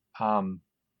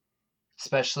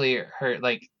 Especially her,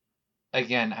 like,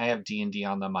 again, I have D&D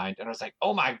on the mind, and I was like,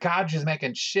 oh my god, she's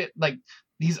making shit, like,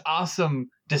 these awesome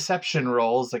deception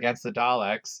rolls against the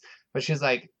Daleks, but she's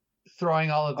like throwing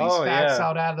all of these facts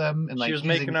out at them and She like was using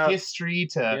making up- history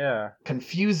to Yeah.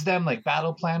 confuse them, like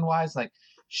battle plan wise. Like,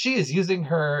 she is using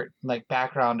her like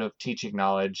background of teaching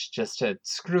knowledge just to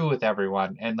screw with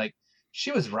everyone, and like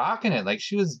she was rocking it. Like,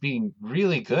 she was being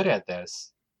really good at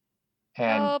this.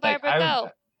 And Go, like, Barbara, go.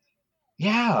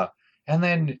 yeah, and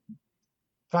then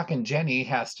fucking Jenny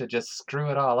has to just screw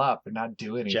it all up and not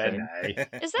do anything. Jenny.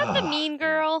 Is that the Ah. mean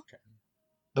girl?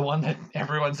 The one that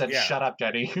everyone said, Yeah. "Shut up,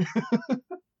 Jenny."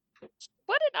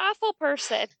 What an awful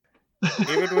person.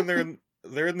 Even when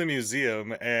they're in the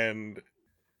museum and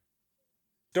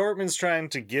Dortmund's trying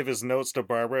to give his notes to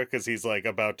Barbara because he's like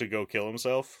about to go kill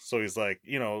himself. So he's like,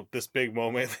 this big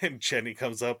moment, and Jenny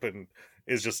comes up and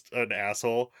is just an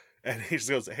asshole. And he just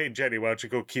goes, "Hey Jenny, why don't you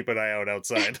go keep an eye out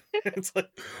outside?" It's like,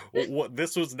 what?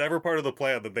 This was never part of the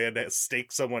plan that they had to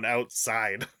stake someone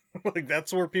outside. Like,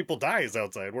 that's where people die, is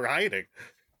outside. We're hiding.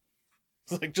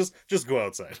 It's like, just go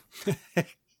outside.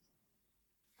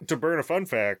 To burn a fun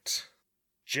fact,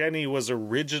 Jenny was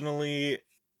originally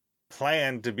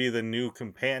planned to be the new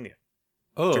companion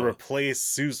Oh, to replace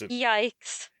Susan.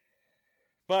 Yikes.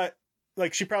 But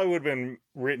like, she probably would have been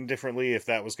written differently if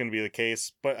that was going to be the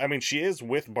case. But I mean, she is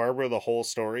with Barbara the whole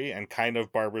story and kind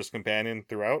of Barbara's companion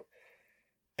throughout.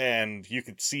 And you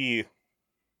could see,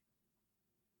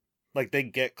 like, they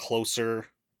get closer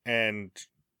and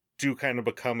do kind of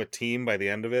become a team by the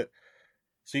end of it.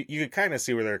 So you could kind of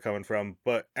see where they're coming from.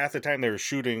 But at the time they were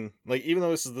shooting, like, even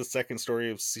though this is the second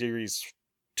story of series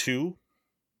 2,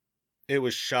 it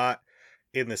was shot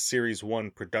in the series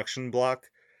 1 production block,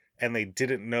 and they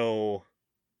didn't know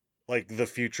like the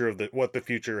future of what the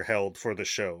future held for the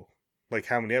show, like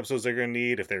how many episodes they're going to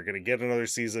need, if they're going to get another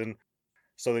season.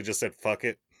 So they just said fuck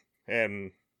it,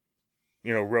 and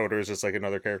Rotor is just like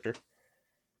another character.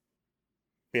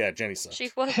 Yeah, Jenny sucked.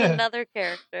 She was another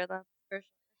character, that's for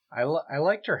sure. I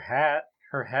liked her hat.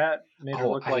 Her hat made her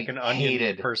look like an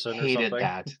onion person or something. Hated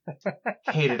that.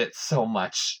 Hated it so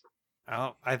much.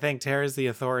 Oh, I think Tara's the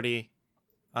authority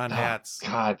on hats.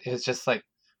 God, it's just like,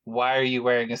 why are you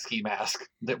wearing a ski mask?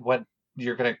 What,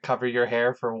 you're gonna cover your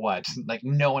hair for what? Like,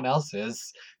 no one else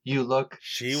is. You look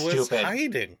She stupid. was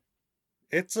hiding.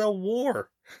 It's a war.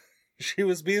 She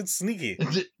was being sneaky.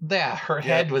 Yeah, her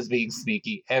head was being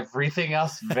sneaky. Everything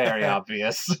else, very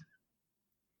obvious.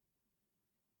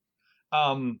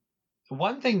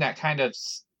 One thing that kind of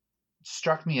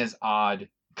struck me as odd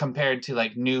compared to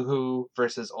like New Who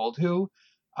versus Old Who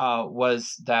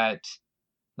was that,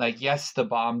 like, yes, the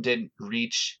bomb didn't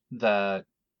reach the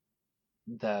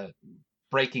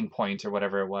breaking point or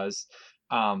whatever it was,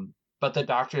 but the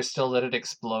Doctor still let it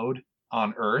explode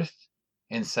on Earth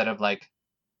instead of like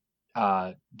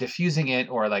diffusing it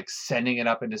or like sending it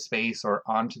up into space or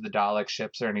onto the Dalek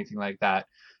ships or anything like that,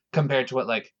 compared to what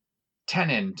like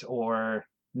Tennant or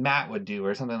Matt would do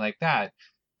or something like that,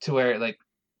 to where like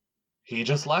he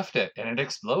just left it and it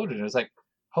exploded. It was like,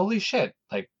 holy shit.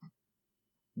 Like,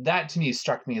 that to me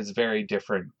struck me as very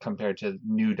different compared to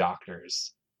new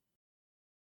Doctors.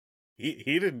 He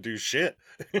didn't do shit.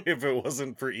 If it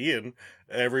wasn't for Ian,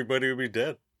 everybody would be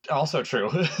dead. Also true.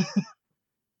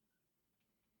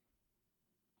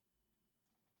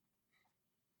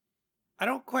 I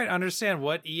don't quite understand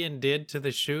what Ian did to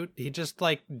the chute. He just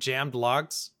like jammed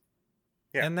logs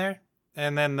in there,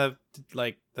 and then the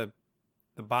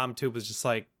bomb tube was just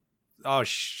like, oh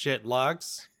shit,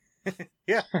 logs.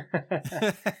 Yeah.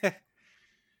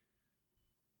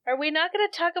 Are we not going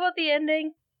to talk about the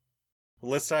ending?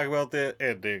 Let's talk about the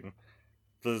ending.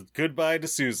 The goodbye to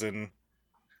Susan.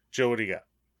 Joe, what do you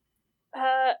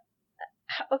got?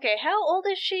 Okay, how old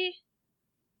is she?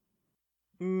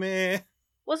 Meh.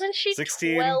 Wasn't she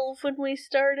 16? 12 when we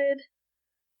started?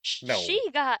 No. She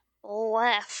got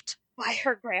left by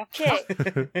her grandpa.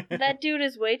 Okay, that dude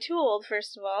is way too old,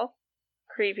 first of all.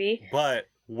 Creepy. But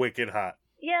wicked hot.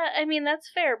 Yeah, I mean, that's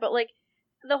fair, but like,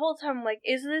 the whole time I'm like,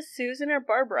 is this Susan or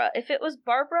Barbara? If it was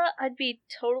Barbara, I'd be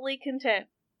totally content.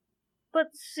 But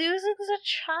Susan's a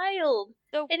child.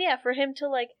 So- And yeah, for him to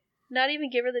like, not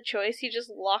even give her the choice, he just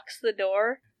locks the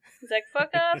door. He's like, fuck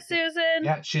off, Susan!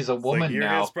 Yeah, she's a It's woman like, you're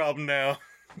now. his problem now.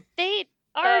 They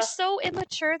are so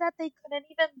immature that they couldn't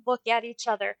even look at each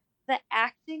other. The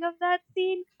acting of that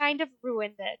scene kind of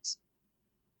ruined it.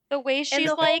 The way And she's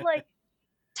the whole, like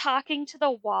talking to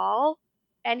the wall,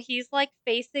 and he's like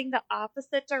facing the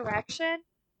opposite direction.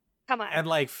 Come on. And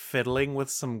like fiddling with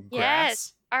some Yes.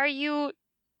 grass. Are you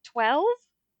 12?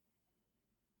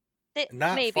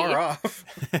 Not Maybe. far off.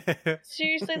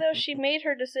 Seriously though, she made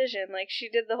her decision. Like, she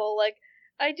did the whole like,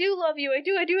 I do love you, I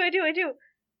do.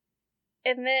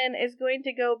 And then is going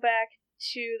to go back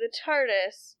to the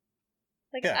TARDIS.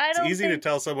 Like, Yeah, I it's don't easy think, to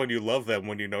tell someone you love them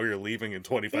when you know you're leaving in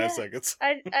 25 Yeah. seconds.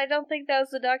 I don't think that was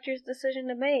the Doctor's decision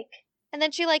to make. And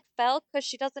then she like fell because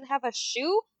she doesn't have a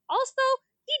shoe. Also,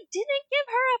 he didn't give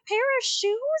her a pair of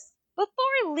shoes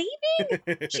before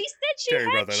leaving. She said she Terry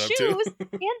had brought that up, too. shoes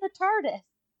in the TARDIS.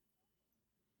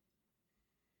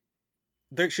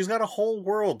 She's got a whole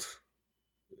world.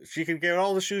 She can get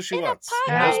all the shoes she In wants.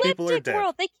 a Most people are apocalyptic dead.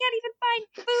 world, they can't even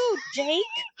find food, Jake.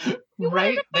 You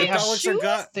Right? wanted to They find have Daleks are shoes?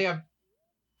 gone. They have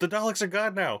The Daleks are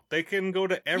gone now. They can go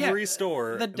to every Yeah,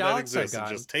 store the that Daleks are exists and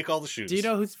gone. just take all the shoes. Do you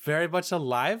know who's very much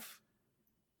alive?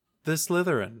 The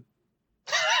Slytherin.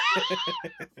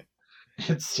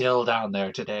 it's still down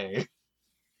there today.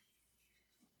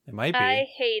 It might be. I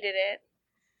hated it.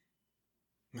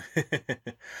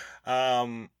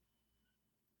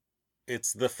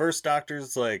 It's the first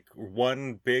Doctor's like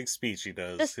one big speech he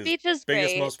does. The His speech is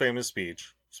biggest, great. most famous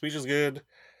speech. Speech is good,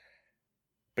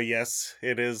 but yes,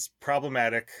 it is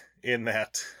problematic in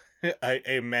that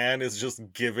a man is just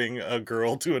giving a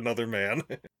girl to another man.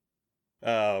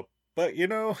 But you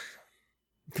know,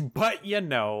 But you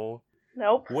know.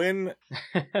 Nope. when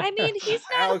I mean, he's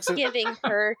not Alex- giving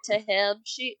her to him.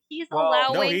 He's Well,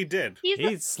 allowing. no, he did. He's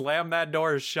He slammed that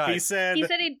door shut. He said, He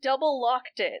said he double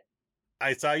locked it.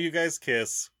 "I saw you guys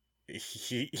kiss.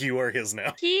 You are his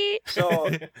now. he So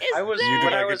is I was You do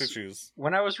when I not get to was choose."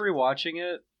 when I was rewatching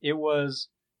it, it was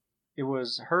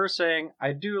her saying,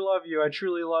 "I do love you, I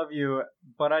truly love you,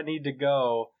 but I need to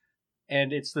go,"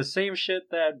 and it's the same shit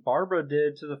that Barbara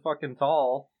did to the fucking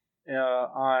Thal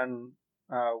on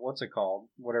what's it called?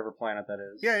 Whatever planet that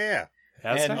is. Yeah.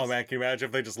 That's And- nice. Oh man, can you imagine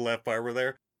if they just left Barbara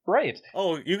there? Right.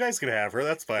 Oh, you guys can have her.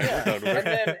 That's fine. We're Yeah. done with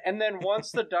her. and then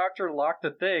once the doctor locked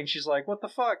the thing, she's like, "What the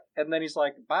fuck?" And then he's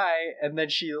like, "Bye." And then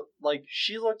she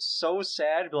looked so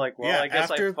sad, be like, "Well, I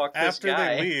guess I fucked this after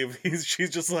guy." they leave,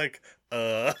 she's just like,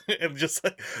 and just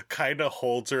like kind of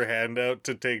holds her hand out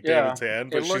to take Yeah, David's hand,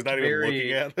 but it she's looked not even very-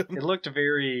 looking at him. It looked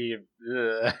very.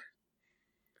 Ugh.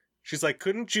 She's like,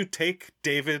 couldn't you take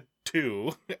David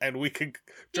too, and we could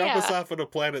drop us Yeah. off on a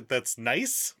planet that's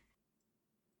nice?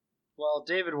 Well,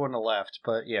 David wouldn't have left,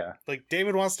 but yeah, Like,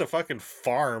 David wants to fucking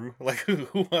farm. Like,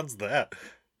 who wants that?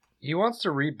 he wants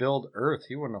to rebuild Earth.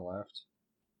 He wouldn't have left.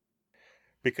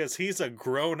 Because he's a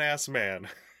grown-ass man,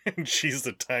 and she's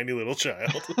a tiny little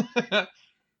child.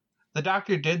 The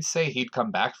doctor did say he'd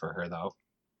come back for her, though.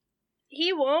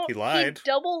 He won't. He lied. He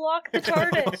double locked the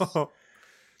TARDIS.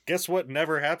 Guess what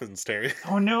never happens, Terry?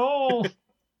 Oh no!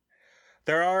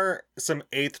 There are some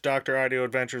 8th Doctor audio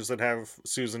adventures that have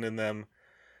Susan in them.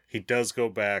 He does go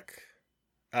back.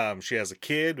 She has a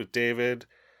kid with David,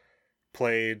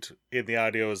 played in the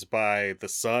audios by the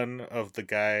son of the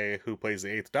guy who plays the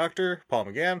 8th Doctor, Paul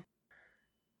McGann.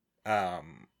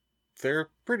 They're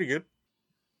pretty good.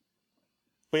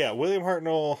 But yeah, William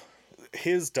Hartnell,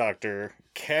 his Doctor,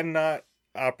 cannot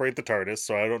operate the TARDIS,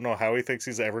 so I don't know how he thinks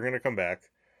he's ever going to come back.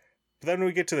 But then when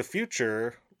we get to the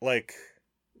future, like,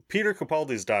 Peter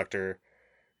Capaldi's Doctor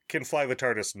can fly the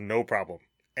TARDIS no problem.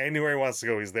 Anywhere he wants to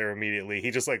go, he's there immediately.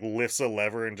 He just, like, lifts a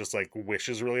lever and just, like,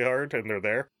 wishes really hard, and they're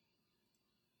there.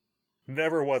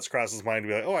 Never once crosses his mind to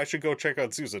be like, oh, I should go check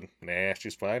on Susan. Nah,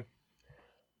 she's fine.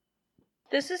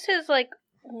 This is his, like,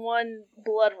 one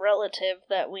blood relative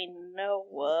that we know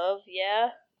of, yeah?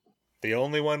 The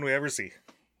only one we ever see.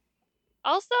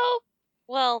 Also,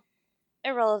 well,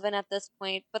 irrelevant at this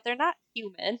point, but they're not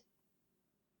human.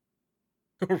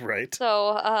 Right?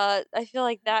 So, I feel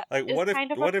like that Like, is what if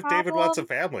kind of what a if David wants a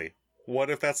problem. family? What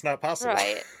if that's not possible?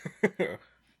 Right.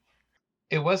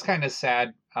 It was kind of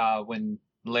sad when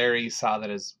Larry saw that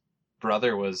his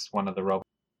brother was one of the robots.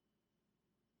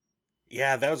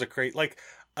 Yeah, that was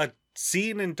a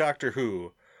scene in Doctor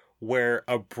Who where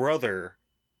a brother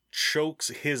chokes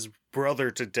his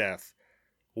brother to death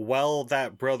while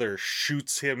that brother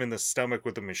shoots him in the stomach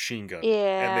with a machine gun. And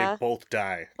Yeah. they both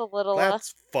die. It's a little,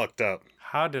 That's fucked up.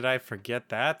 How did I forget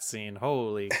that scene?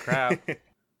 Holy crap.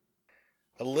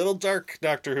 A little dark,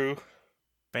 Doctor Who.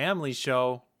 Family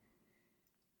show.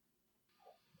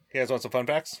 You guys want some fun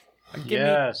facts? Give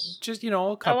Yes. me just, a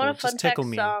I couple. want a fun Just tickle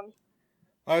fact me. song.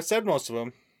 I said most of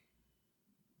them.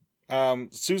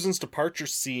 Susan's departure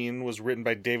scene was written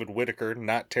by David Whittaker,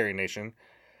 not Terry Nation.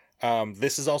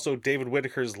 This is also David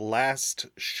Whittaker's last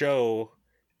show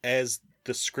as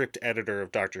the script editor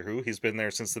of Doctor Who. He's been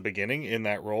there since the beginning in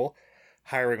that role,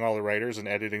 hiring all the writers and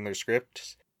editing their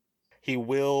scripts. He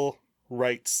will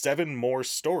write 7 more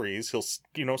stories.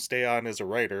 He'll, stay on as a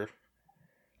writer.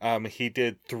 He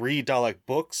did 3 Dalek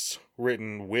books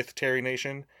written with Terry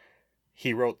Nation.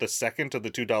 He wrote the second of the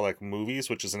 2 Dalek movies,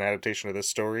 which is an adaptation of this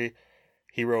story.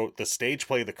 He wrote the stage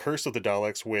play The Curse of the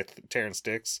Daleks with Terrence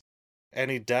Dix. And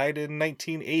he died in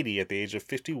 1980 at the age of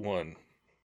 51.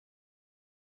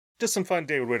 Just some fun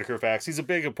David Whittaker facts. He's a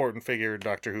big, important figure in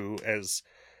Doctor Who as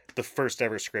the first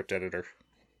ever script editor.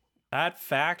 That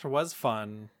fact was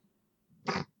fun.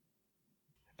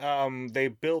 They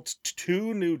built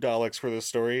 2 new Daleks for this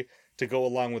story to go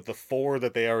along with the 4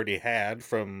 that they already had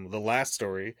from the last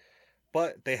story,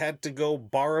 but they had to go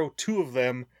borrow 2 of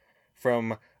them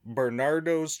from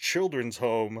Bernardo's children's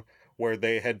home where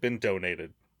they had been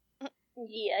donated.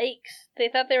 Yikes. They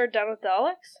thought they were done with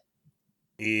Daleks?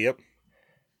 Yep.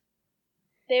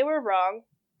 They were wrong.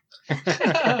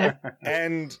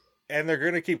 And they're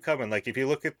going to keep coming. Like, if you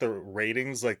look at the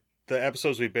ratings, like, the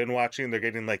episodes we've been watching, they're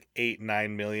getting, like,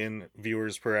 8-9 million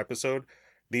viewers per episode.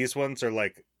 These ones are,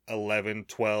 like, 11,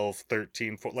 12,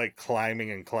 13, like, climbing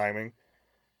and climbing.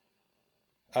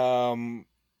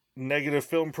 Negative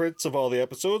film prints of all the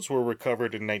episodes were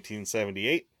recovered in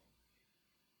 1978.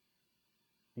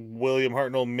 William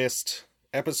Hartnell missed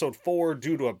episode 4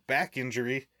 due to a back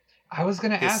injury. I was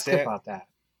going to His ask stat- about that.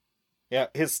 Yeah,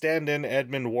 his stand-in,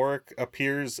 Edmund Warwick,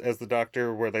 appears as the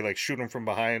Doctor where they, like, shoot him from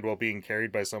behind while being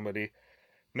carried by somebody,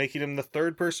 making him the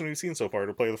 3rd person we've seen so far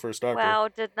to play the first Doctor. Wow,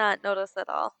 did not notice at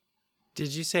all.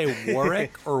 Did you say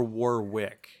Warwick or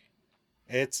Warwick?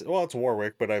 It's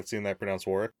Warwick, but I've seen that pronounced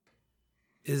Warwick.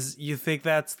 You think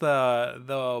that's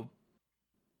the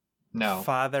No.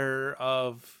 father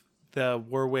of the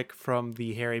Warwick from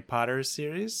the Harry Potter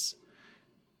series?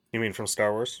 You mean from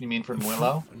Star Wars? You mean from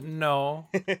Willow? No.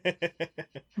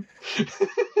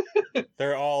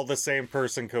 They're all the same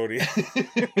person, Cody.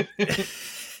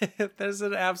 There's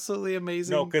an absolutely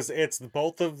amazing. No, because it's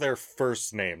both of their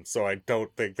first names, so I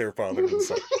don't think they're father and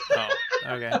son. Oh,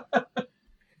 okay.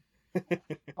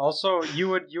 Also, you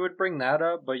would bring that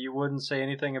up, but you wouldn't say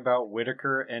anything about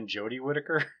Whittaker and Jodie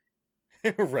Whittaker.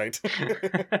 Right.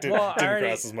 Didn't Well,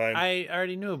 cross his mind. I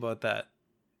already knew about that.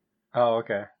 Oh,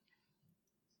 okay.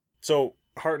 So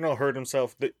Hartnell hurt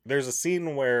himself. There's a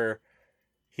scene where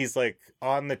he's like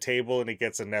on the table and he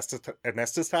gets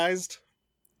anesthetized.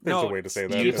 There's No, a way to say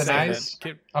that.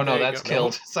 Euthanized? Oh no, There you that's go.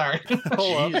 killed. Sorry.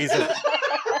 Hold up.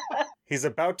 He's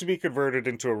about to be converted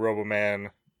into a Roboman,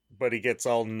 but he gets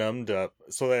all numbed up.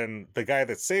 So then the guy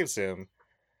that saves him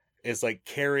is like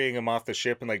carrying him off the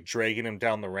ship and like dragging him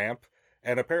down the ramp.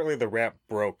 And apparently the ramp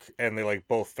broke and they like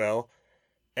both fell.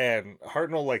 And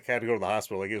Hartnell like had to go to the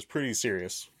hospital. Like it was pretty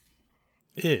serious.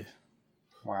 Ew.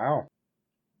 Wow.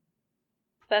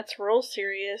 That's real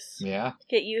serious. Yeah.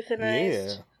 Get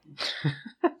euthanized.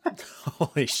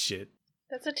 Holy shit.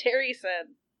 That's what Terry said.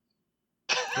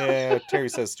 Yeah, Terry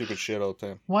says stupid shit all the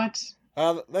time. What?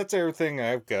 That's everything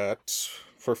I've got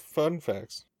for fun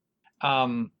facts. Shut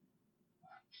up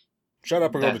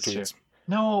and go to That's tweets.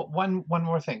 No, one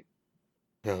more thing.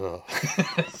 Ugh.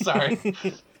 Sorry.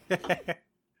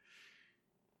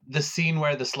 The scene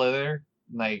where the Slither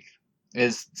like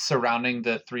is surrounding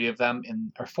the three of them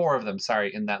or four of them,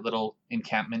 sorry, in that little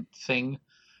encampment thing.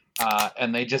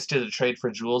 And they just did a trade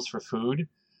for jewels for food.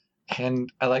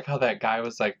 And I like how that guy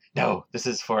was like, no, this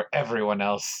is for everyone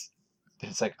else.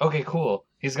 And it's like, okay, cool.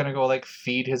 He's gonna go like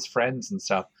feed his friends and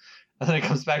stuff. And then it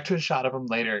comes back to a shot of him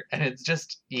later, and it's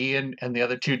just Ian and the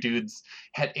other two dudes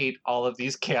had ate all of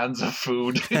these cans of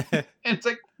food. And it's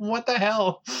like, what the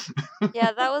hell?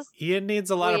 Yeah, that was Ian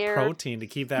needs a lot Weird. of protein to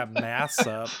keep that mass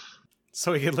up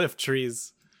so he can lift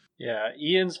trees. Yeah,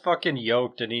 Ian's fucking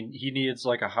yoked, and he needs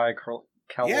like a high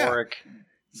caloric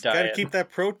He's gotta diet. keep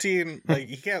that protein. Like,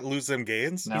 he can't lose them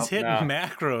gains. No. He's hitting Nah.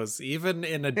 macros, even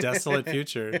in a desolate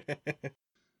future.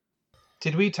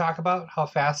 Did we talk about how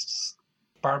fast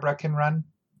Barbara can run?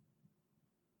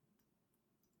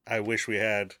 I wish we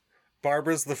had.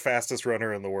 Barbara's the fastest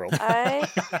runner in the world. I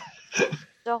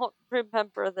don't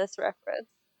remember this reference.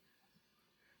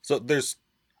 So there's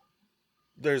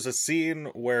a scene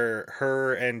where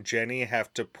her and Jenny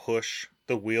have to push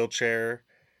the wheelchair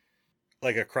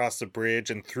like across the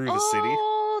bridge and through the city.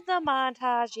 Oh, the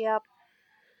montage, yep.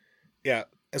 Yeah.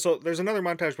 And so there's another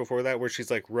montage before that where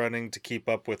she's like running to keep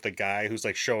up with the guy who's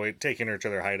like taking her to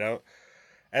their hideout.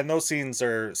 And those scenes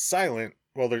are silent.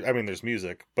 Well, there's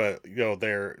music, but you know,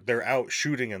 they're out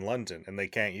shooting in London and they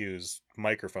can't use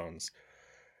microphones.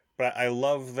 But I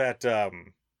love that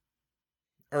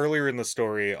earlier in the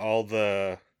story, all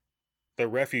the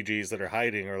refugees that are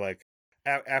hiding are like,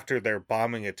 after their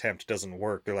bombing attempt doesn't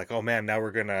work, they're like, oh man, now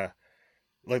they're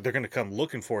gonna come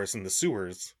looking for us in the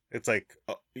sewers. It's like,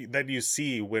 then you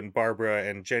see when Barbara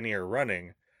and Jenny are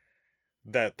running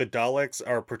that the Daleks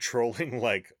are patrolling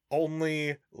like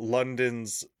only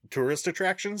London's tourist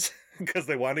attractions because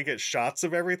they want to get shots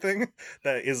of everything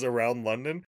that is around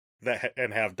London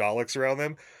and have Daleks around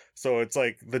them. So it's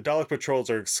like the Dalek patrols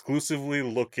are exclusively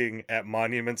looking at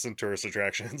monuments and tourist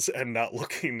attractions and not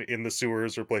looking in the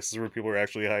sewers or places where people are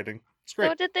actually hiding. It's great.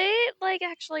 So did they like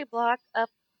actually block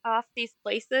off these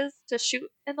places to shoot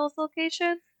in those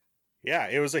locations? Yeah,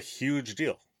 it was a huge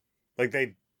deal. Like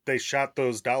they shot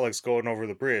those Daleks going over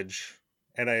the bridge,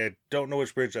 and I don't know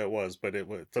which bridge that was, but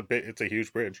it's a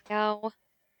huge bridge. No.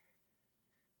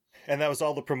 And that was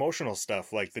all the promotional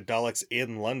stuff, like the Daleks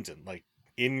in London, like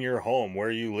in your home where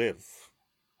you live.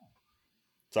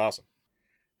 It's awesome.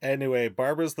 Anyway,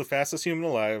 Barbara's the fastest human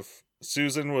alive.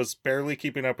 Susan was barely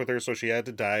keeping up with her, so she had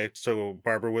to die so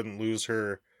Barbara wouldn't lose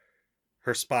her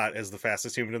spot as the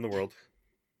fastest human in the world.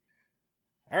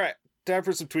 All right, time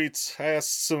for some tweets. I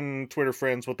asked some Twitter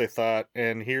friends what they thought,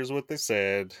 and here's what they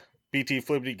said. BT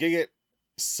Flibbity Giggit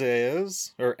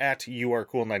says, or at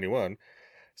YouAreCool91,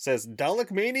 says,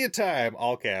 Dalek Mania time,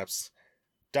 all caps.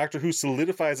 Doctor Who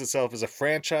solidifies itself as a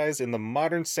franchise in the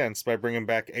modern sense by bringing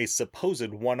back a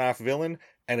supposed one-off villain,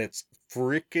 and it's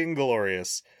freaking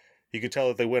glorious. You could tell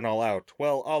that they went all out.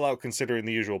 Well, all out considering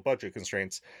the usual budget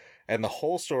constraints. And the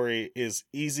whole story is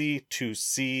easy to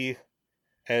see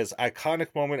as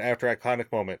iconic moment after iconic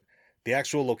moment. The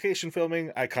actual location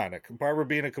filming, iconic. Barbara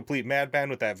being a complete madman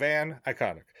with that van,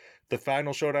 iconic. The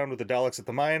final showdown with the Daleks at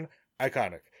the mine,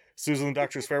 iconic. Susan the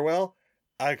Doctor's farewell,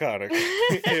 iconic.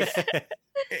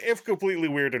 if completely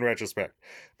weird in retrospect.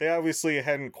 They obviously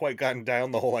hadn't quite gotten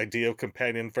down the whole idea of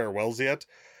companion farewells yet.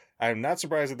 I'm not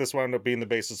surprised that this wound up being the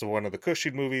basis of one of the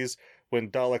Cushing movies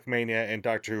when Dalek Mania and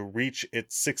Doctor Who reach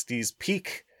its 60s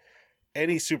peak.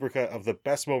 any supercut of the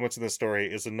best moments in the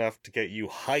story is enough to get you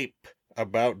hype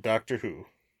about Doctor Who.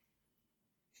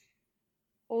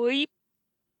 Oip.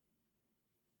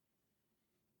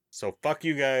 So fuck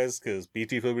you guys, because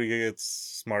BT Flippity gets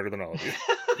smarter than all of you.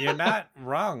 You're not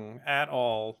wrong at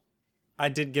all. I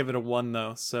did give it a 1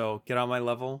 though, so get on my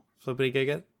level, Flippity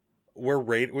Giggit.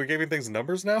 We're giving things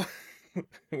numbers now?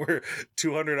 We're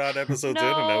 200 odd episodes in,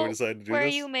 and now we decided to do where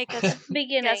this? you make us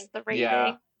Beginning. guess the rating.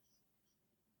 Yeah.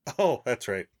 Oh, that's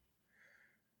right.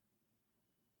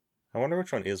 I wonder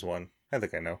which one is 1. I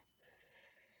think I know.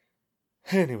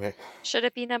 Anyway, Should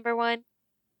it be number 1?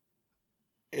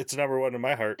 it's number 1 in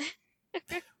my heart.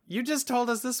 You just told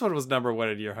us this one was number 1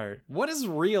 in your heart. What is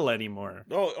real anymore?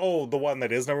 Oh, the one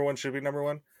that is number 1 should be number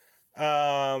 1.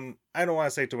 I don't want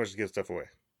to say too much to give stuff away.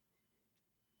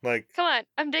 Like, Come on,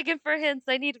 I'm digging for hints.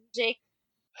 I need 'em, Jake.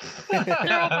 Throw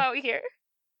 'em out here.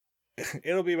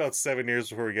 it'll be about 7 years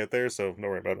before we get there, so don't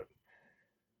worry about it.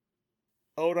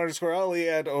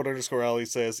 Ode_Ollie and Ode_Ollie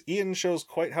says, Ian shows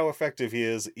quite how effective he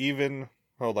is, even...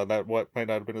 Hold on, that what might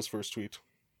not have been his first tweet.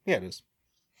 Yeah, it is.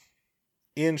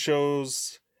 Ian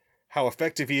shows how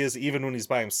effective he is even when he's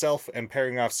by himself, and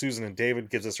pairing off Susan and David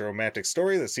gives us a romantic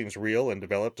story that seems real and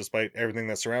developed despite everything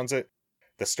that surrounds it.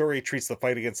 The story treats the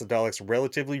fight against the Daleks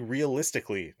relatively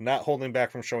realistically, not holding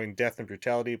back from showing death and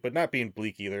brutality, but not being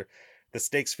bleak either. The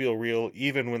stakes feel real,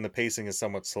 even when the pacing is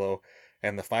somewhat slow,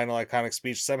 and the final iconic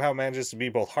speech somehow manages to be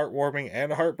both heartwarming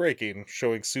and heartbreaking,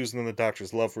 showing Susan and the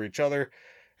Doctor's love for each other,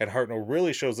 and Hartnell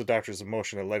really shows the Doctor's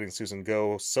emotion at letting Susan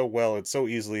go so well and so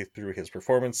easily through his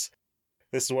performance.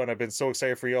 This is one I've been so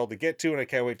excited for y'all to get to, and I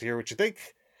can't wait to hear what you think.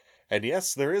 And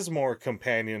yes, there is more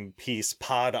companion piece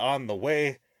pod on the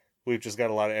way. We've just got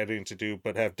a lot of editing to do,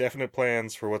 but have definite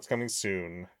plans for what's coming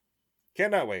soon.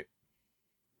 Cannot wait.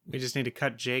 We just need to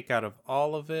cut Jake out of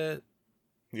all of it.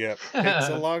 Yep, takes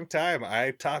a long time.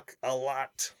 I talk a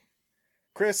lot.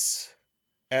 Chris,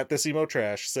 at This Emo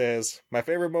Trash, says, my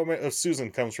favorite moment of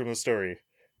Susan comes from the story.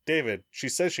 David, she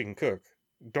says she can cook.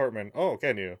 Dortmund, oh,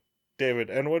 can you? David,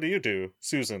 and what do you do?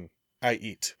 Susan, I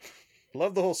eat.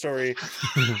 Love the whole story.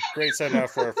 Great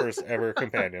send-off for our first ever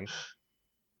companion.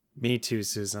 Me too,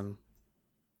 Susan.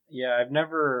 Yeah, I've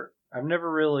never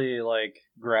really like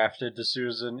grafted to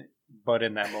Susan, but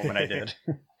in that moment I did.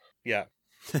 Yeah.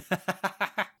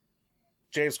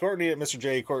 James Courtney at Mr.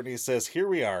 J. Courtney says, here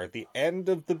we are, the end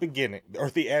of the beginning, or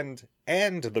the end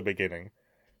and the beginning.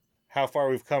 How far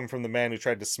we've come from the man who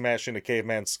tried to smash in a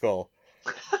caveman's skull.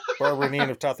 Barbara and Ian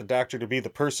have taught the Doctor to be the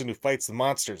person who fights the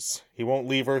monsters. He won't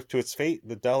leave Earth to its fate.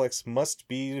 The Daleks must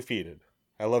be defeated.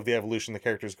 I love the evolution the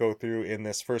characters go through in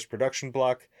this first production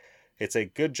block. It's a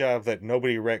good job that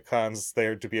nobody retcons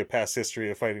there to be a past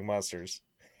history of fighting monsters.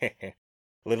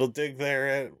 Little dig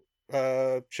there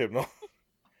at Chibnall.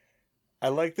 I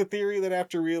like the theory that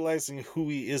after realizing who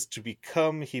he is to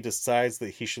become, he decides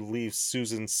that he should leave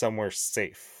Susan somewhere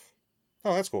safe.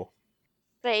 Oh, that's cool.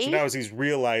 Safe? So now as he's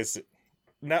realized...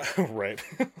 Now, right.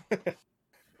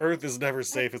 Earth is never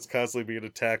safe. It's constantly being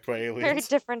attacked by aliens. Very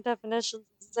different definitions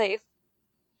of safe.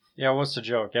 Yeah, what's the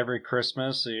joke? Every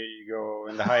Christmas you go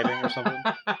into hiding or something?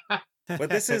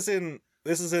 But this is in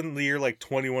the year like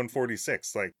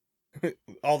 2146. Like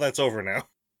all that's over now.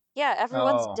 Yeah,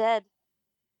 everyone's Oh. dead.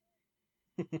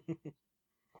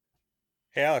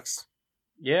 Hey Alex,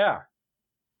 Yeah.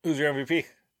 who's your MVP?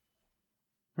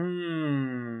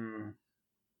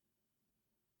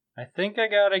 I think I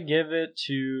gotta give it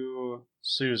to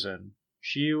Susan.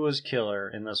 She was killer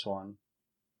in this one.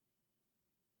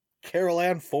 Carol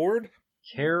Ann Ford?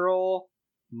 Carol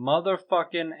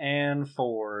motherfucking Ann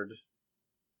Ford.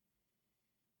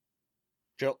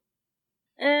 Jill.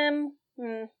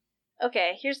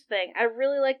 Okay, here's the thing. I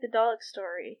really like the Dalek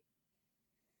story.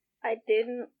 I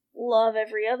didn't love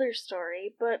every other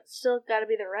story, but still gotta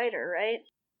be the writer, right?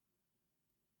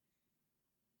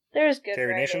 There's good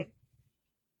Terry writing. Nation?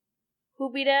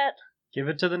 Who be that? Give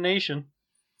it to the nation.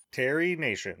 Terry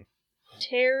Nation.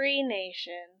 Terry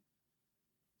Nation.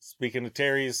 Speaking of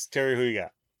Terry's, Terry, who you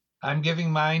got? I'm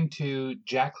giving mine to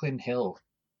Jacqueline Hill.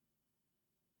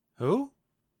 Who?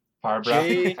 Barbara.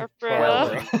 Jay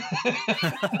Barbara.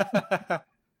 Barbara.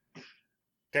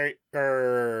 Terry,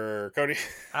 Cody.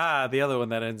 The other one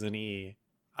that ends in E.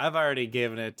 I've already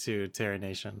given it to Terry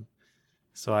Nation.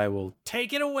 So I will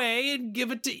take it away and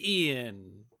give it to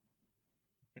Ian.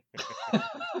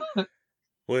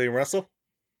 William Russell.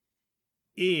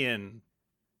 Ian.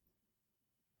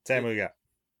 Sam, who you got?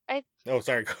 Oh,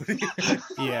 sorry, Cody.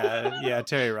 Yeah,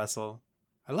 Terry Russell.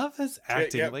 I love his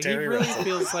acting. Yep, like Terry he really Russell.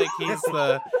 feels like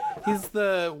he's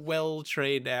the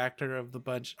well-trained actor of the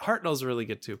bunch. Hartnell's really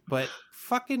good too, but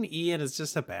fucking Ian is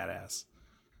just a badass.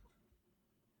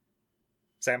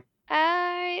 Sam?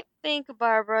 I think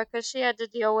Barbara, because she had to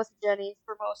deal with Jenny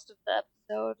for most of the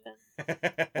episode.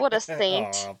 And what a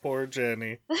saint. Aw, poor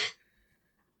Jenny.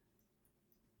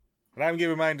 And I'm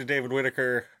giving mine to David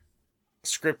Whitaker.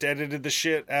 Script edited the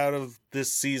shit out of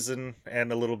this season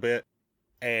and a little bit,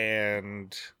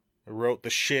 and wrote the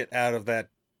shit out of that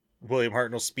William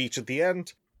Hartnell speech at the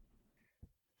end.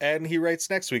 And he writes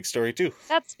next week's story too.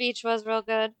 That speech was real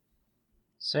good.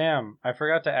 Sam, I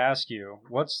forgot to ask you,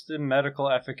 what's the medical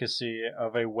efficacy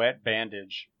of a wet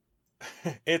bandage?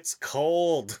 It's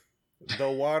cold. The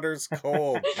water's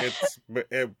cold.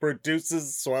 It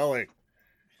produces swelling.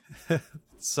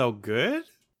 So good?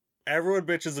 Everyone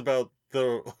bitches about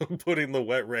the putting the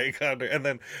wet rag on her, and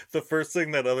then the first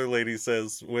thing that other lady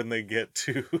says when they get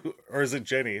to, or is it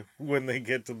Jenny, when they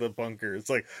get to the bunker, it's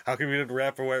like, how come you didn't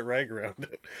wrap a wet rag around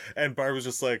it? And Barb was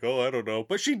just like, oh, I don't know,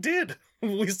 but she did.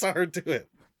 We saw her do it.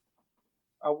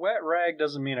 A wet rag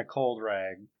doesn't mean a cold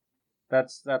rag.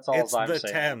 That's all It's I'm the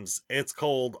saying. Thames. It's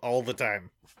cold all the time.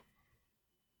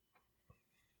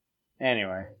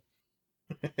 Anyway.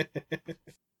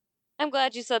 I'm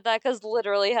glad you said that, because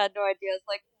literally had no idea. It's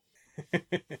like,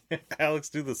 Alex,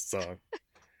 do this song.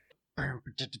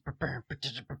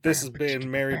 This has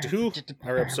been Married to Who,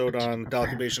 our episode on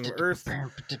Dalek Invasion of Earth.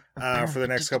 For the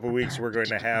next couple of weeks, we're going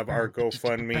to have our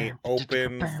GoFundMe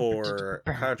open for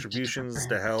contributions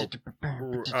to help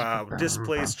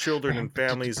displaced children and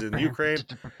families in Ukraine.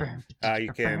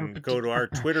 You can go to our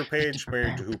Twitter page,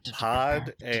 Married to Who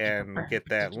Pod, and get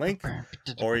that link.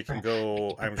 Or you can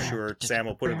go, I'm sure Sam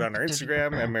will put it on our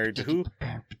Instagram at Married to Who.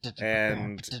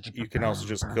 And you can also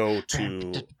just go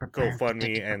to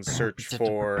GoFundMe and search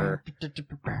for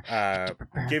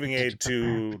giving aid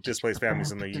to displaced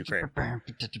families in the Ukraine.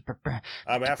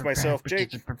 On behalf of myself,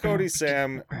 Jake, Cody,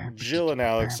 Sam, Jill, and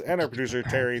Alex, and our producer,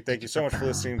 Terry, thank you so much for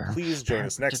listening. Please join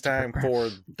us next time for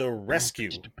The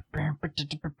Rescue.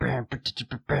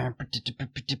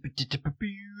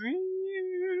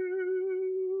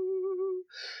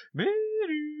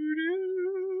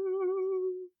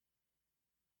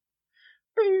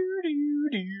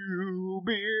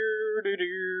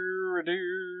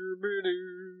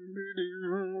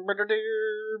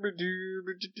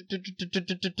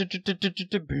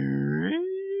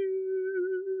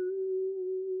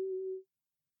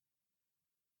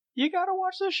 You gotta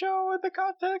watch the show in the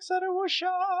context that it was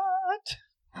shot.